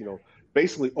this,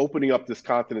 basically opening up this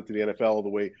continent to the NFL the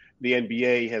way the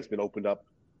NBA has been opened up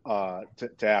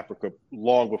to Africa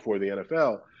long before the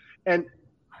NFL. And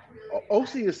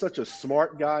OC is such a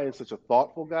smart guy and such a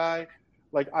thoughtful guy.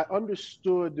 Like, I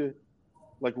understood,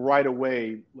 like, right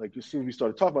away, like, as soon as we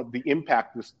started talking about the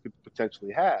impact this could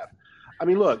potentially have. I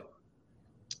mean, look,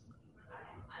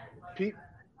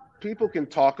 people can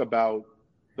talk about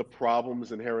the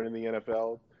problems inherent in the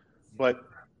NFL, but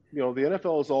the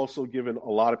NFL has also given a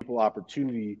lot of people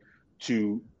opportunity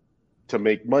to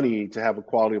make money, to have a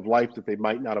quality of life that they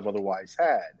might not have otherwise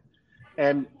had.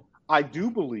 And I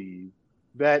do believe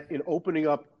that in opening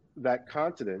up that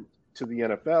continent to the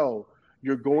NFL,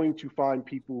 you're going to find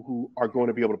people who are going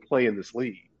to be able to play in this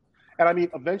league. And I mean,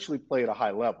 eventually play at a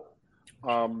high level.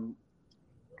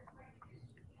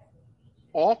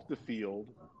 Off the field,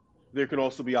 there can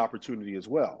also be opportunity as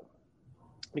well.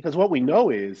 Because what we know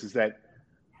is that,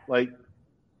 like,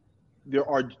 there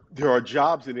are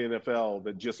jobs in the NFL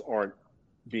that just aren't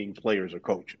being players or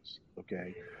coaches.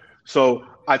 Okay. So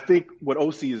I think what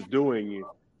OC is doing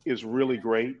is really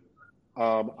great.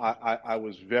 I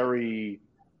was very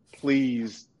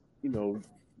pleased, when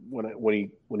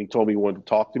he told me he wanted to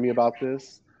talk to me about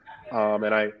this.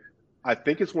 And I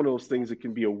think it's one of those things that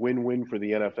can be a win-win for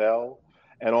the NFL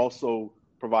and also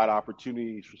provide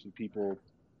opportunities for some people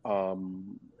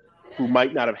who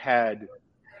might not have had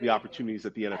the opportunities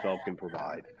that the NFL can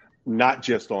provide, not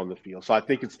just on the field. So I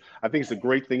think it's a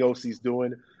great thing OC's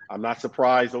doing. I'm not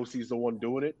surprised OC's the one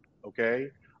doing it.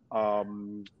 Okay.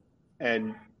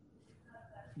 And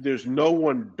there's no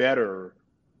one better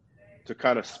to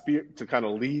kind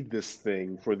of lead this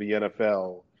thing for the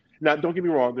NFL. Now, don't get me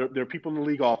wrong. There are people in the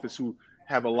league office who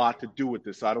have a lot to do with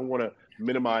this. So I don't want to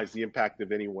minimize the impact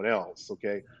of anyone else.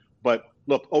 Okay. But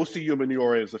look, OC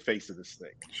Umenyiora is the face of this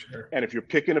thing. Sure. And if you're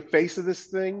picking a face of this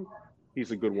thing,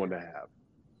 he's a good one to have.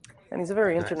 And he's a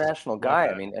very international guy.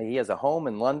 I mean, he has a home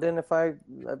in London, if I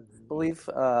believe.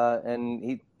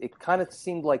 And it kind of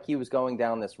seemed like he was going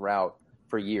down this route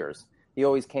for years. He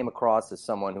always came across as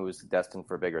someone who was destined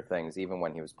for bigger things, even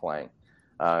when he was playing.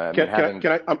 Can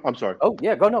I? I'm sorry. Oh,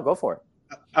 yeah, go for it.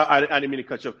 I didn't mean to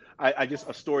cut you off. I just,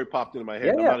 a story popped into my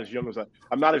head. Yeah.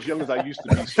 I'm not as young as I used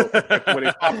to be. So when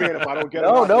it pop in, if I don't get it,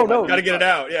 no, got to get it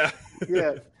out. Yeah.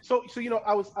 Yeah. So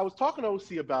I was talking to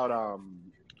OC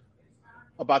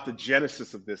about the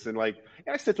genesis of this, and I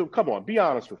said to him, "Come on, be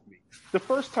honest with me. The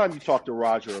first time you talked to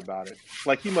Roger about it,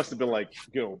 he must have been like,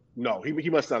 no, he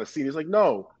must not have seen it." He's like,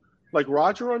 "No,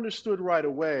 Roger understood right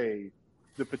away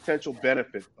the potential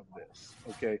benefit of this."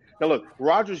 Okay. Now look,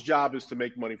 Roger's job is to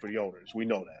make money for the owners. We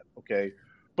know that. Okay.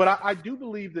 But I do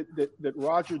believe that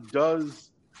Roger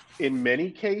does, in many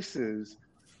cases,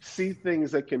 see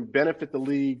things that can benefit the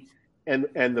league and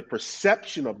the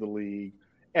perception of the league,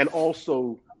 and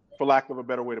also, for lack of a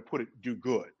better way to put it, do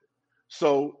good.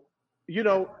 So, he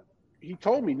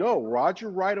told me, no, Roger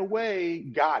right away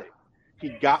got it. He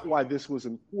got why this was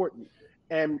important.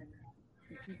 And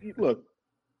look,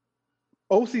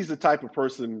 OC's the type of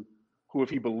person who, if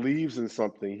he believes in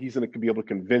something, he's going to be able to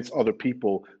convince other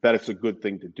people that it's a good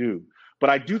thing to do. But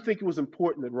I do think it was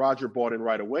important that Roger bought in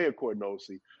right away, according to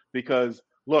OC, because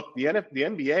look, the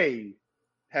NBA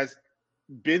has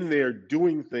been there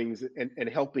doing things and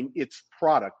helping its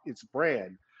product, its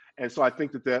brand. And so I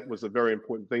think that was a very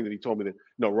important thing that he told me that,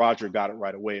 no, Roger got it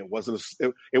right away. It wasn't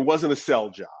a sell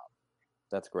job.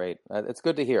 That's great. It's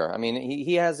good to hear. I mean,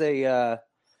 he has a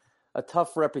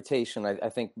tough reputation, I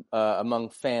think, among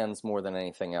fans more than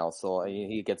anything else. So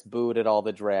he gets booed at all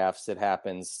the drafts. It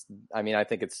happens. I mean, I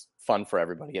think it's fun for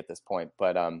everybody at this point.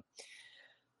 But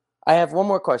I have one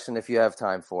more question if you have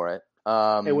time for it.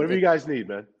 Hey, whatever you guys need,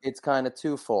 man. It's kind of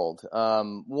twofold.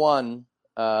 One,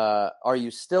 are you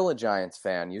still a Giants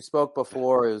fan? You spoke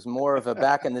before. It was more of a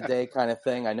back in the day kind of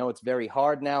thing. I know it's very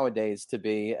hard nowadays to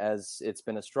be, as it's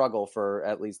been a struggle for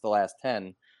at least the last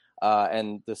 10.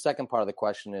 And the second part of the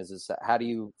question is how do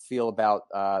you feel about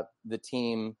the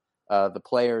team, the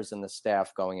players, and the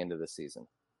staff going into the season?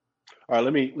 All right,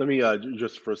 let me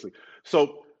just firstly.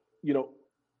 So,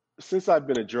 since I've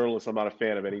been a journalist, I'm not a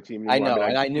fan of any team anymore. I know,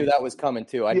 and I knew that was coming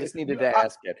too. I just needed to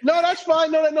ask it. No, that's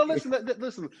fine. No, listen.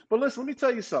 But listen, let me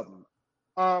tell you something.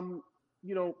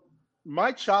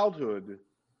 My childhood,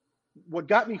 what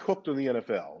got me hooked on the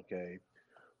NFL, okay,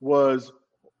 was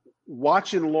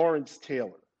watching Lawrence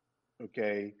Taylor,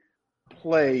 okay,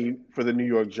 play for the New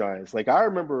York Giants. I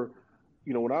remember,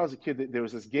 when I was a kid, there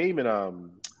was this game in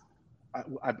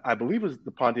I believe it was the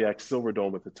Pontiac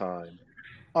Silverdome at the time.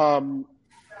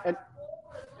 And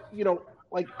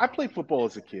I played football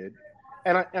as a kid,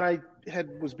 and I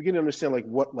was beginning to understand like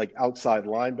what like outside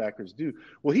linebackers do.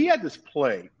 Well, he had this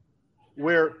play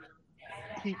where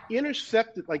he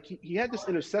intercepted, like he had this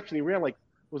interception. He ran like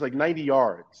it was like 90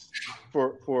 yards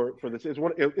for this. It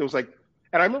was like,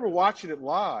 and I remember watching it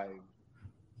live,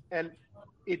 and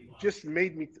it just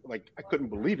made me like I couldn't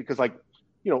believe it because like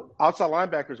outside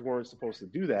linebackers weren't supposed to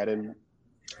do that, and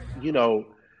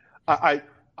I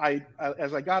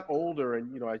as I got older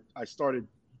and I started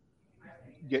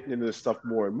getting into this stuff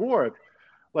more and more,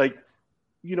 like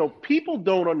people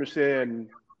don't understand.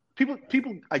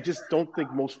 People, I just don't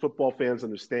think most football fans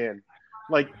understand.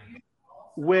 Like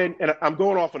and I'm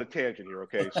going off on a tangent here,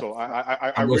 okay? So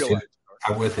I realize.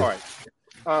 I'm with you. All right.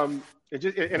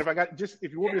 And if I got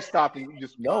if you want me to stop, and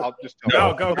I'll just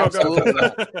No, tell go.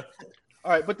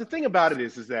 All right, but the thing about it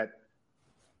is that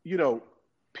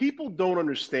people don't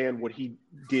understand what he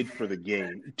did for the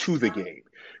game, to the game.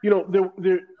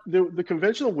 The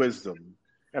conventional wisdom,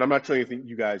 and I'm not telling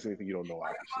you guys anything you don't know,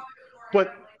 obviously,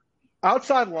 but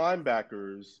outside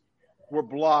linebackers were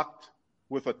blocked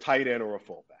with a tight end or a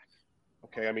fullback.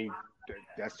 Okay, I mean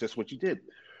that's just what you did.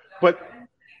 But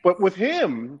with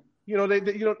him,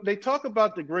 they talk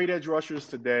about the great edge rushers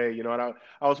today. And I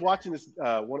was watching this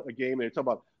a game, and they talk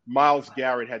about Myles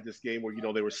Garrett had this game where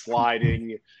they were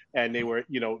sliding and they were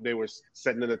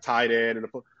setting to the tight end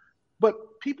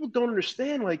but people don't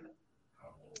understand like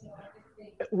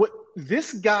what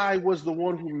this guy was the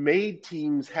one who made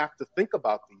teams have to think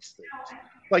about these things.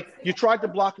 Like you tried to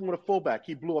block him with a fullback,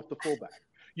 he blew up the fullback.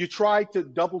 You tried to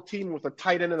double team with a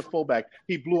tight end and a fullback,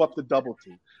 he blew up the double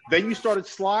team. Then you started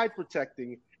slide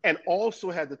protecting and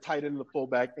also had the tight end and the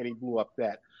fullback, and he blew up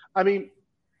that. I mean,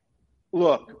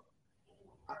 look,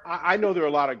 I know there are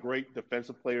a lot of great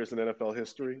defensive players in NFL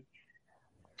history,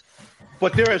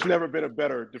 but there has never been a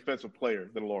better defensive player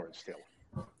than Lawrence Taylor.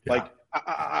 Yeah. Like,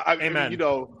 Amen. And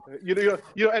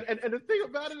the thing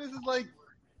about it is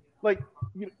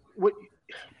what?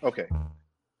 Okay,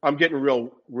 I'm getting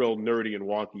real nerdy and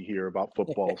wonky here about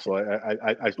football, so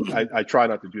I try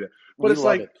not to do that. But it's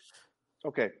like,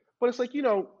 okay, but it's like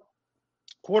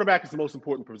quarterback is the most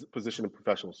important position in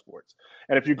professional sports.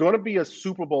 And if you're going to be a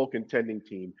Super Bowl contending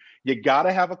team, you got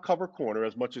to have a cover corner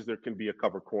as much as there can be a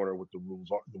cover corner with the rules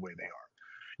the way they are.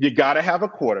 You got to have a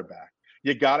quarterback.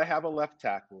 You got to have a left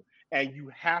tackle. And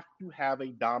you have to have a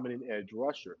dominant edge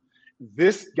rusher.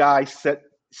 This guy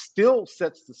still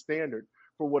sets the standard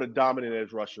for what a dominant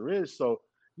edge rusher is. So,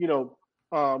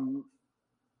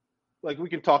 like we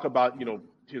can talk about,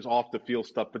 his off the field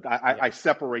stuff, but I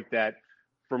separate that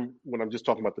from when I'm just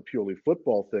talking about the purely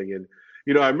football thing. And,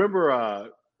 I remember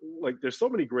there's so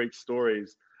many great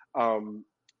stories. When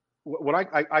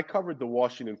I covered the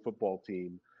Washington football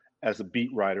team as a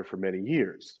beat writer for many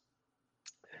years.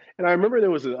 And I remember there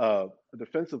was a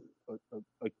defensive,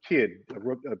 a kid,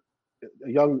 a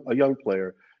young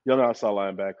player, young outside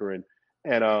linebacker.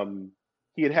 And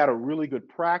he had a really good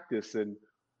practice, and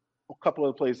a couple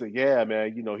of the plays said, yeah,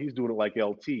 man, he's doing it like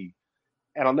LT.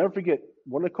 And I'll never forget,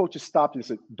 one of the coaches stopped and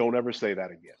said, don't ever say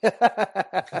that again.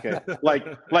 Okay.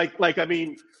 I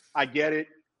mean, I get it,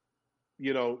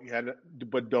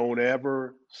 but don't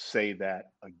ever say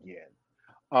that again.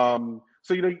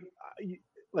 So,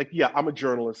 I'm a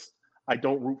journalist. I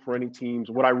don't root for any teams.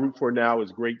 What I root for now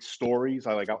is great stories.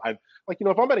 If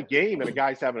I'm at a game and a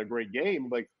guy's having a great game, I'm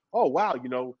like, oh, wow,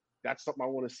 that's something I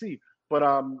want to see. But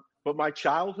my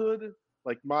childhood,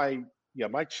 my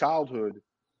childhood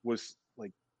was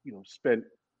spent,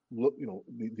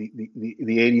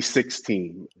 the 86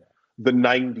 team, the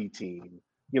 90 team,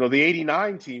 the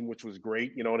 89 team, which was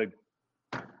great, and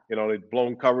they'd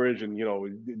blown coverage and,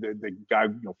 the guy,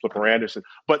 Flipper Anderson.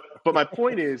 But my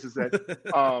point is that,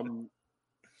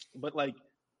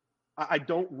 I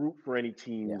don't root for any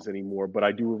teams anymore, but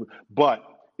I do. But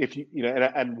if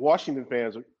and Washington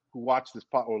fans who watch this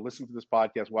or listen to this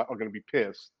podcast are going to be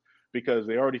pissed because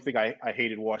they already think I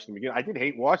hated Washington again. I did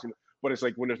hate Washington, but it's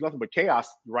like when there's nothing but chaos,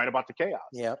 you write about the chaos.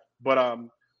 Yeah. But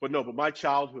my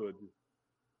childhood,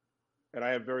 and I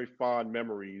have very fond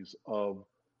memories of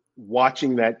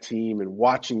watching that team and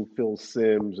watching Phil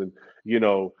Simms and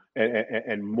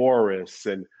and Morris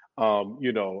and I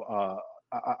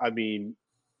mean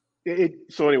it.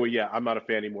 So anyway, yeah, I'm not a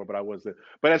fan anymore, but I was there.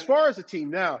 But as far as the team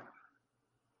now,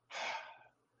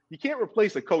 you can't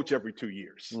replace a coach every 2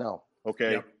 years. No.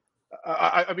 Okay. Yep.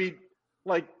 I mean,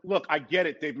 look, I get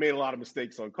it. They've made a lot of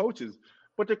mistakes on coaches,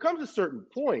 but there comes a certain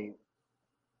point.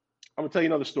 I'm gonna tell you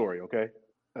another story. Okay.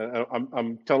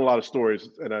 I'm telling a lot of stories,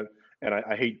 and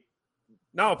I hate.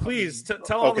 No, please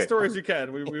tell all the stories you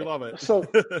can. We love it. So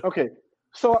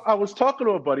I was talking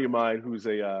to a buddy of mine who's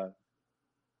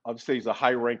I'll just say he's a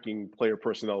high-ranking player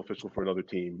personnel official for another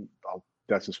team.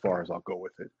 That's as far as I'll go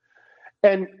with it.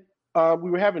 And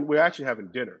we were actually having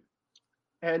dinner,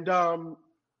 and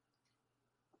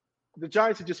the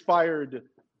Giants had just fired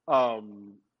the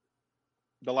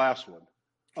last one.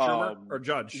 Shermer or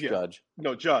Judge? Yeah. Judge.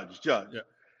 No, Judge. Yeah.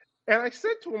 And I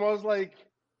said to him, I was like,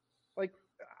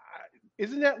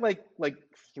 isn't that like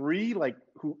three, like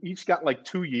who each got like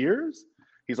 2 years?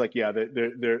 He's like, yeah,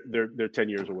 they're 10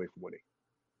 years away from winning.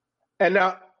 And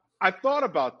now I thought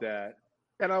about that,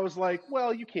 and I was like,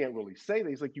 well, you can't really say that.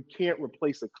 He's like, you can't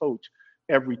replace a coach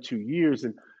every 2 years,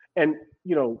 and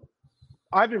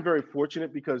I've been very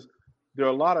fortunate because there are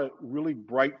a lot of really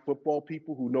bright football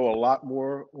people who know a lot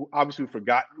more, who obviously have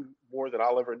forgotten more than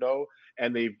I'll ever know,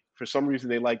 and for some reason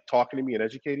they like talking to me and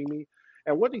educating me.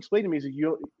 And what they explained to me is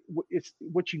that it's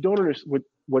what you don't understand,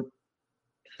 what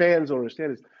fans don't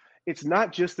understand is it's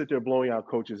not just that they're blowing out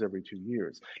coaches every 2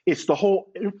 years. It's the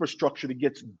whole infrastructure that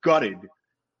gets gutted,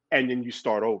 and then you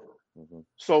start over. Mm-hmm.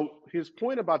 So his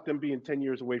point about them being 10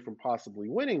 years away from possibly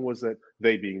winning was that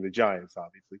they being the Giants,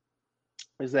 obviously,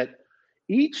 is that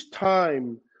each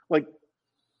time, like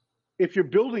if you're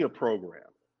building a program,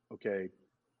 okay,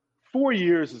 4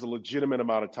 years is a legitimate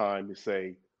amount of time to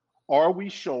say, are we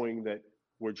showing that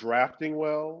we're drafting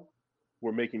well,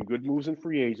 we're making good moves in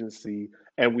free agency,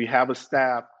 and we have a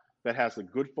staff that has a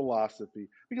good philosophy?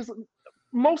 Because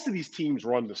most of these teams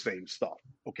run the same stuff,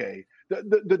 okay?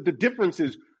 The difference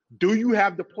is, do you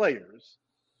have the players?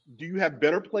 Do you have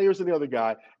better players than the other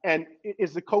guy? And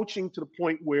is the coaching to the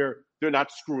point where they're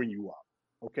not screwing you up,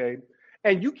 okay?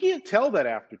 And you can't tell that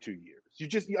after 2 years.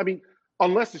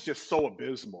 Unless it's just so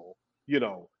abysmal,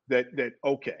 that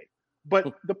okay.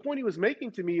 But the point he was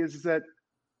making to me is that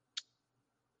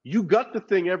you gut the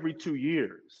thing every 2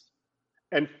 years,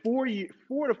 and 4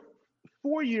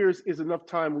 years is enough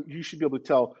time. You should be able to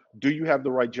tell: do you have the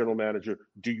right general manager?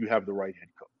 Do you have the right head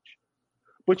coach?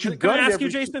 But you can I ask you,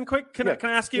 every... Jason, quick? Can I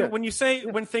ask you, when you say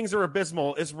when things are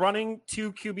abysmal, is running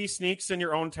 2 QB sneaks in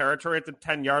your own territory at the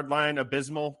 10-yard line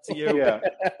abysmal to you? Yeah.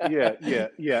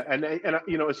 And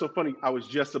it's so funny. I was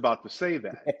just about to say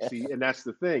that. See, and that's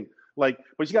the thing. But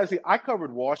you got to see, I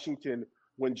covered Washington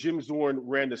when Jim Zorn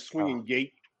ran the swinging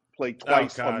gate play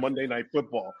twice on Monday Night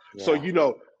Football. Yeah. So,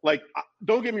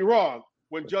 don't get me wrong.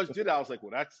 When Judge did that, I was like,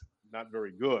 well, that's not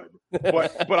very good.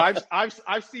 But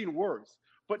I've seen worse.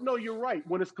 But no, you're right.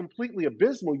 When it's completely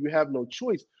abysmal, you have no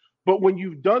choice. But when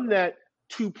you've done that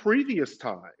 2 previous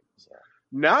times,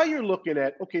 now you're looking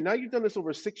at, okay, now you've done this over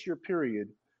a 6-year period.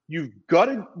 You've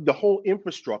gutted the whole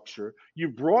infrastructure.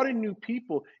 You've brought in new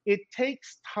people. It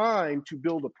takes time to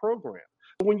build a program.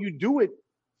 When you do it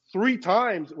 3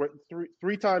 times,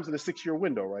 three times in a 6-year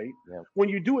window, right? Yeah. When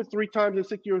you do it 3 times in a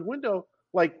 6-year window,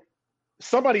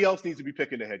 somebody else needs to be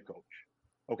picking the head coach.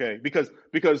 Okay, because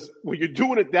when you're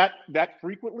doing it that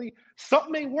frequently,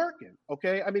 something ain't working.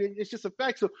 Okay, it's just a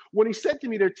fact. So when he said to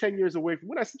me they're 10 years away from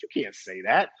winning, I said, you can't say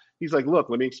that. He's like, look,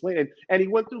 let me explain. And he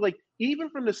went through even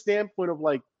from the standpoint of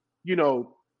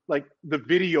the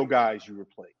video guys you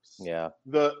replace. Yeah.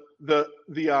 The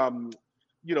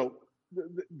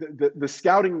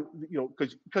scouting,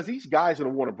 because these guys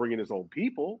don't want to bring in his own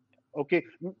people. Okay,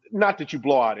 not that you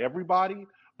blow out everybody,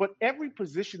 but every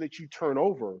position that you turn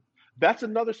over, that's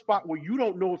another spot where you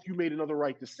don't know if you made another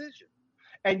right decision.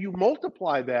 And you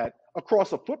multiply that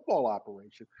across a football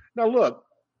operation. Now, look,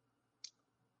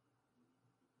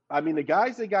 the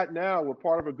guys they got now were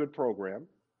part of a good program,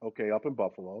 okay, up in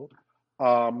Buffalo.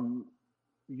 Now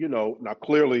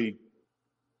clearly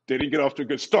they didn't get off to a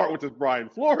good start with this Brian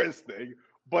Flores thing.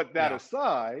 But that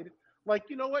aside,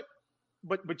 you know what?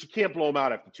 But you can't blow them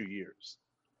out after 2 years.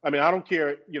 I don't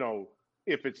care,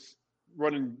 if it's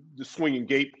running the swinging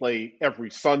gate play every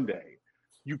Sunday.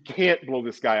 You can't blow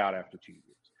this guy out after 2 years.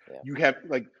 Yeah. You have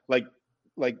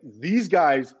like these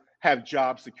guys have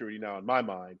job security now in my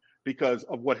mind because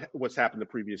of what's happened the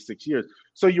previous 6 years.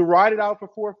 So you ride it out for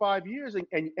 4 or 5 years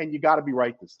and you got to be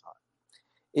right this time.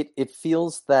 It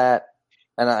feels that,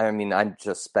 and I'm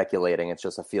just speculating. It's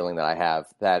just a feeling that I have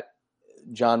that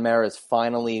John Mara is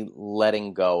finally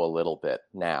letting go a little bit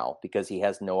now because he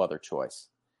has no other choice.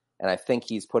 And I think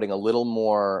he's putting a little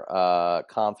more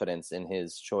confidence in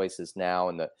his choices now,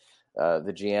 and the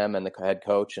GM and the head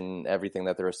coach and everything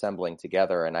that they're assembling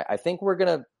together. And I think we're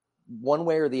going to, one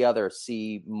way or the other,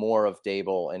 see more of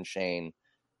Dable and Shane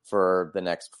for the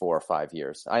next 4 or 5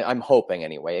 years. I'm hoping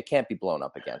anyway. It can't be blown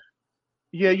up again.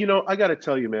 Yeah, I got to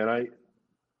tell you, man,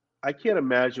 I can't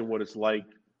imagine what it's like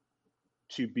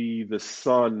to be the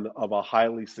son of a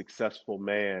highly successful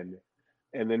man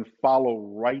and then follow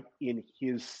right in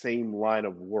his same line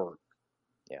of work.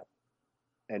 Yeah.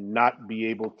 And not be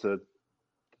able to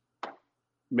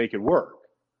make it work,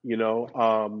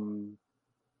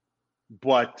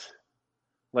 But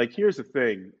like, here's the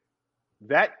thing: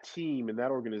 that team and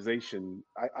that organization.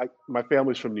 My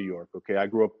family's from New York. Okay, I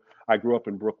grew up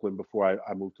in Brooklyn before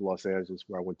I moved to Los Angeles,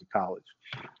 where I went to college.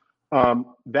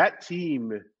 That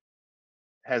team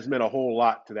has meant a whole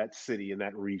lot to that city and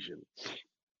that region,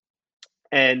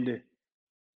 and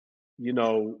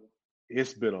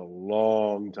it's been a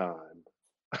long time.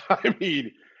 I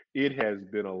mean, it has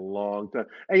been a long time.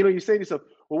 And you say to yourself,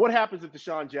 well, what happens if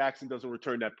Deshaun Jackson doesn't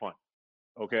return that punt?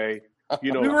 Okay.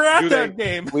 We were at that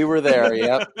game. We were there,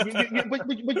 yep.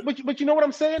 But you know what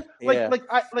I'm saying?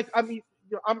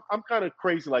 I'm kind of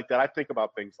crazy like that. I think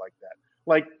about things like that.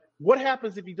 Like, what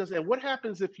happens if he doesn't? And what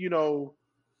happens if,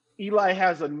 Eli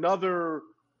has another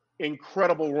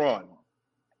incredible run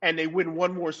and they win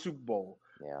one more Super Bowl?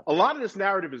 Yeah. A lot of this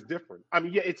narrative is different. I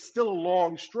mean, yeah, it's still a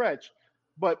long stretch,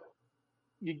 but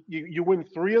you win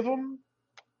 3 of them.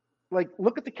 Like,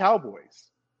 look at the Cowboys.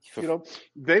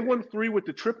 They won 3 with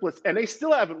the triplets, and they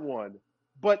still haven't won.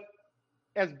 But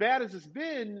as bad as it's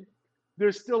been,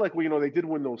 there's still they did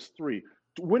win those 3.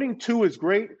 Winning 2 is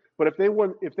great, but if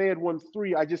they had won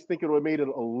 3, I just think it would have made it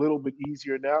a little bit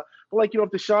easier now. But if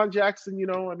Deshaun Jackson,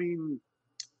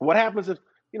 what happens if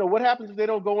they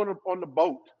don't go on the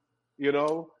boat? I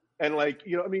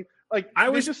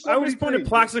always pointed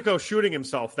Plaxico shooting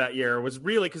himself that year was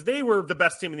really because they were the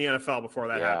best team in the NFL before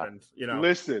that happened.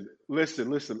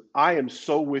 Listen. I am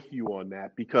so with you on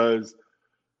that, because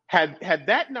had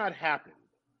that not happened,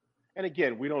 and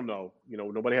again, we don't know.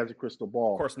 Nobody has a crystal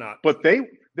ball. Of course not. But they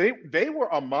were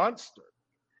a monster,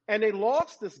 and they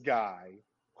lost this guy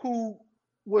who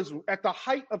was at the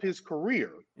height of his career.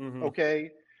 Mm-hmm.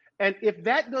 Okay, and if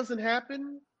that doesn't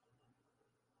happen,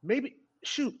 maybe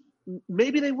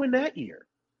they win that year.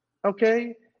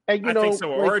 Okay. And I think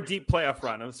so. Or a deep playoff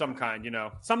run of some kind,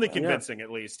 something convincing at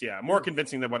least. Yeah. More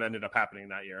convincing than what ended up happening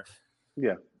that year.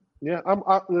 Yeah. Yeah.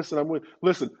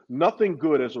 Listen, nothing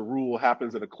good as a rule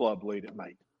happens at a club late at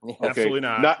night. Okay? Absolutely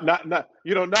not. Not if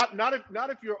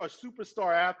you're a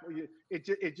superstar athlete.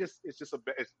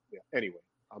 Anyway,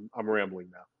 I'm rambling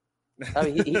now.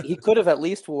 I mean, he could have at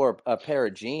least wore a pair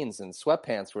of jeans, and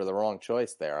sweatpants were the wrong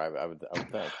choice there. I would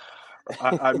think.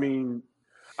 I mean,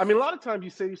 a lot of times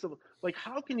you say to yourself, like,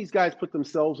 how can these guys put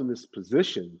themselves in this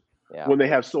position when they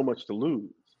have so much to lose?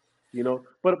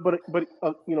 But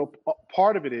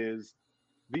part of it is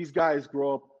these guys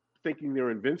grow up thinking they're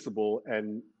invincible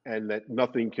and that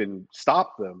nothing can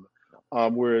stop them.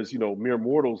 Whereas mere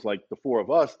mortals like the 4 of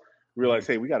us realize,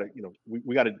 hey, we gotta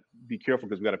be careful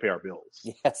because we gotta pay our bills.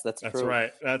 Yes, that's true.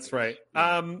 That's right.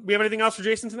 We have anything else for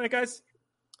Jason tonight, guys?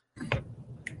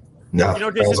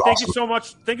 No, Jason, thank you so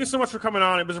much. Thank you so much for coming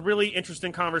on. It was a really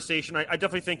interesting conversation. I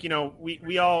definitely think,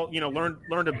 we all,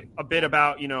 learned a bit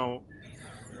about,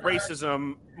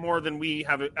 racism more than we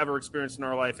have ever experienced in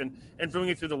our life. And viewing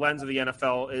it through the lens of the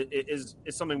NFL is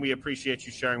something we appreciate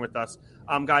you sharing with us.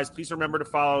 Guys, please remember to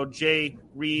follow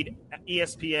Reid,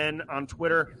 ESPN on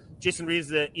Twitter. Jason Reid is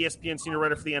the ESPN senior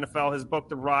writer for the NFL. His book,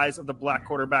 The Rise of the Black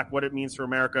Quarterback, What It Means for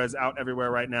America, is out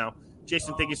everywhere right now.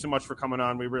 Jason, thank you so much for coming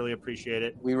on. We really appreciate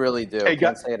it. We really do. Hey,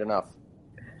 can't say it enough.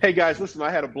 Hey, guys, listen,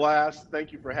 I had a blast.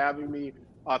 Thank you for having me.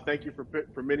 Thank you for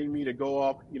permitting me to go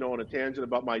off, on a tangent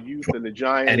about my youth and the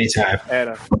Giants. Anytime.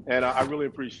 And I really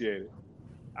appreciate it.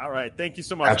 All right. Thank you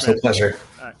so much, Absolute pleasure.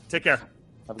 All right. Take care.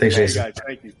 Thanks, Jason. Guys,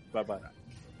 thank you. Bye-bye.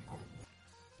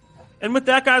 And with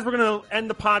that, guys, we're going to end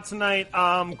the pod tonight.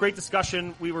 Great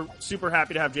discussion. We were super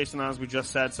happy to have Jason on, as we just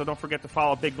said. So don't forget to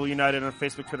follow Big Blue United on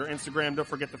Facebook, Twitter, Instagram. Don't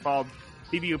forget to follow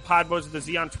BBU Podboys with the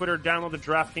Z on Twitter. Download the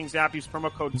DraftKings app. Use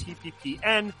promo code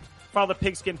TPPN. Follow the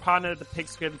Pigskin Podnet at the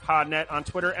Pigskin Podnet on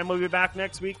Twitter. And we'll be back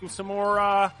next week with some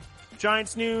more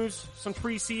Giants news, some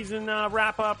preseason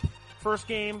wrap-up, first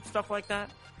game, stuff like that.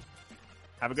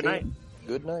 Have a good night.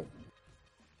 Good night.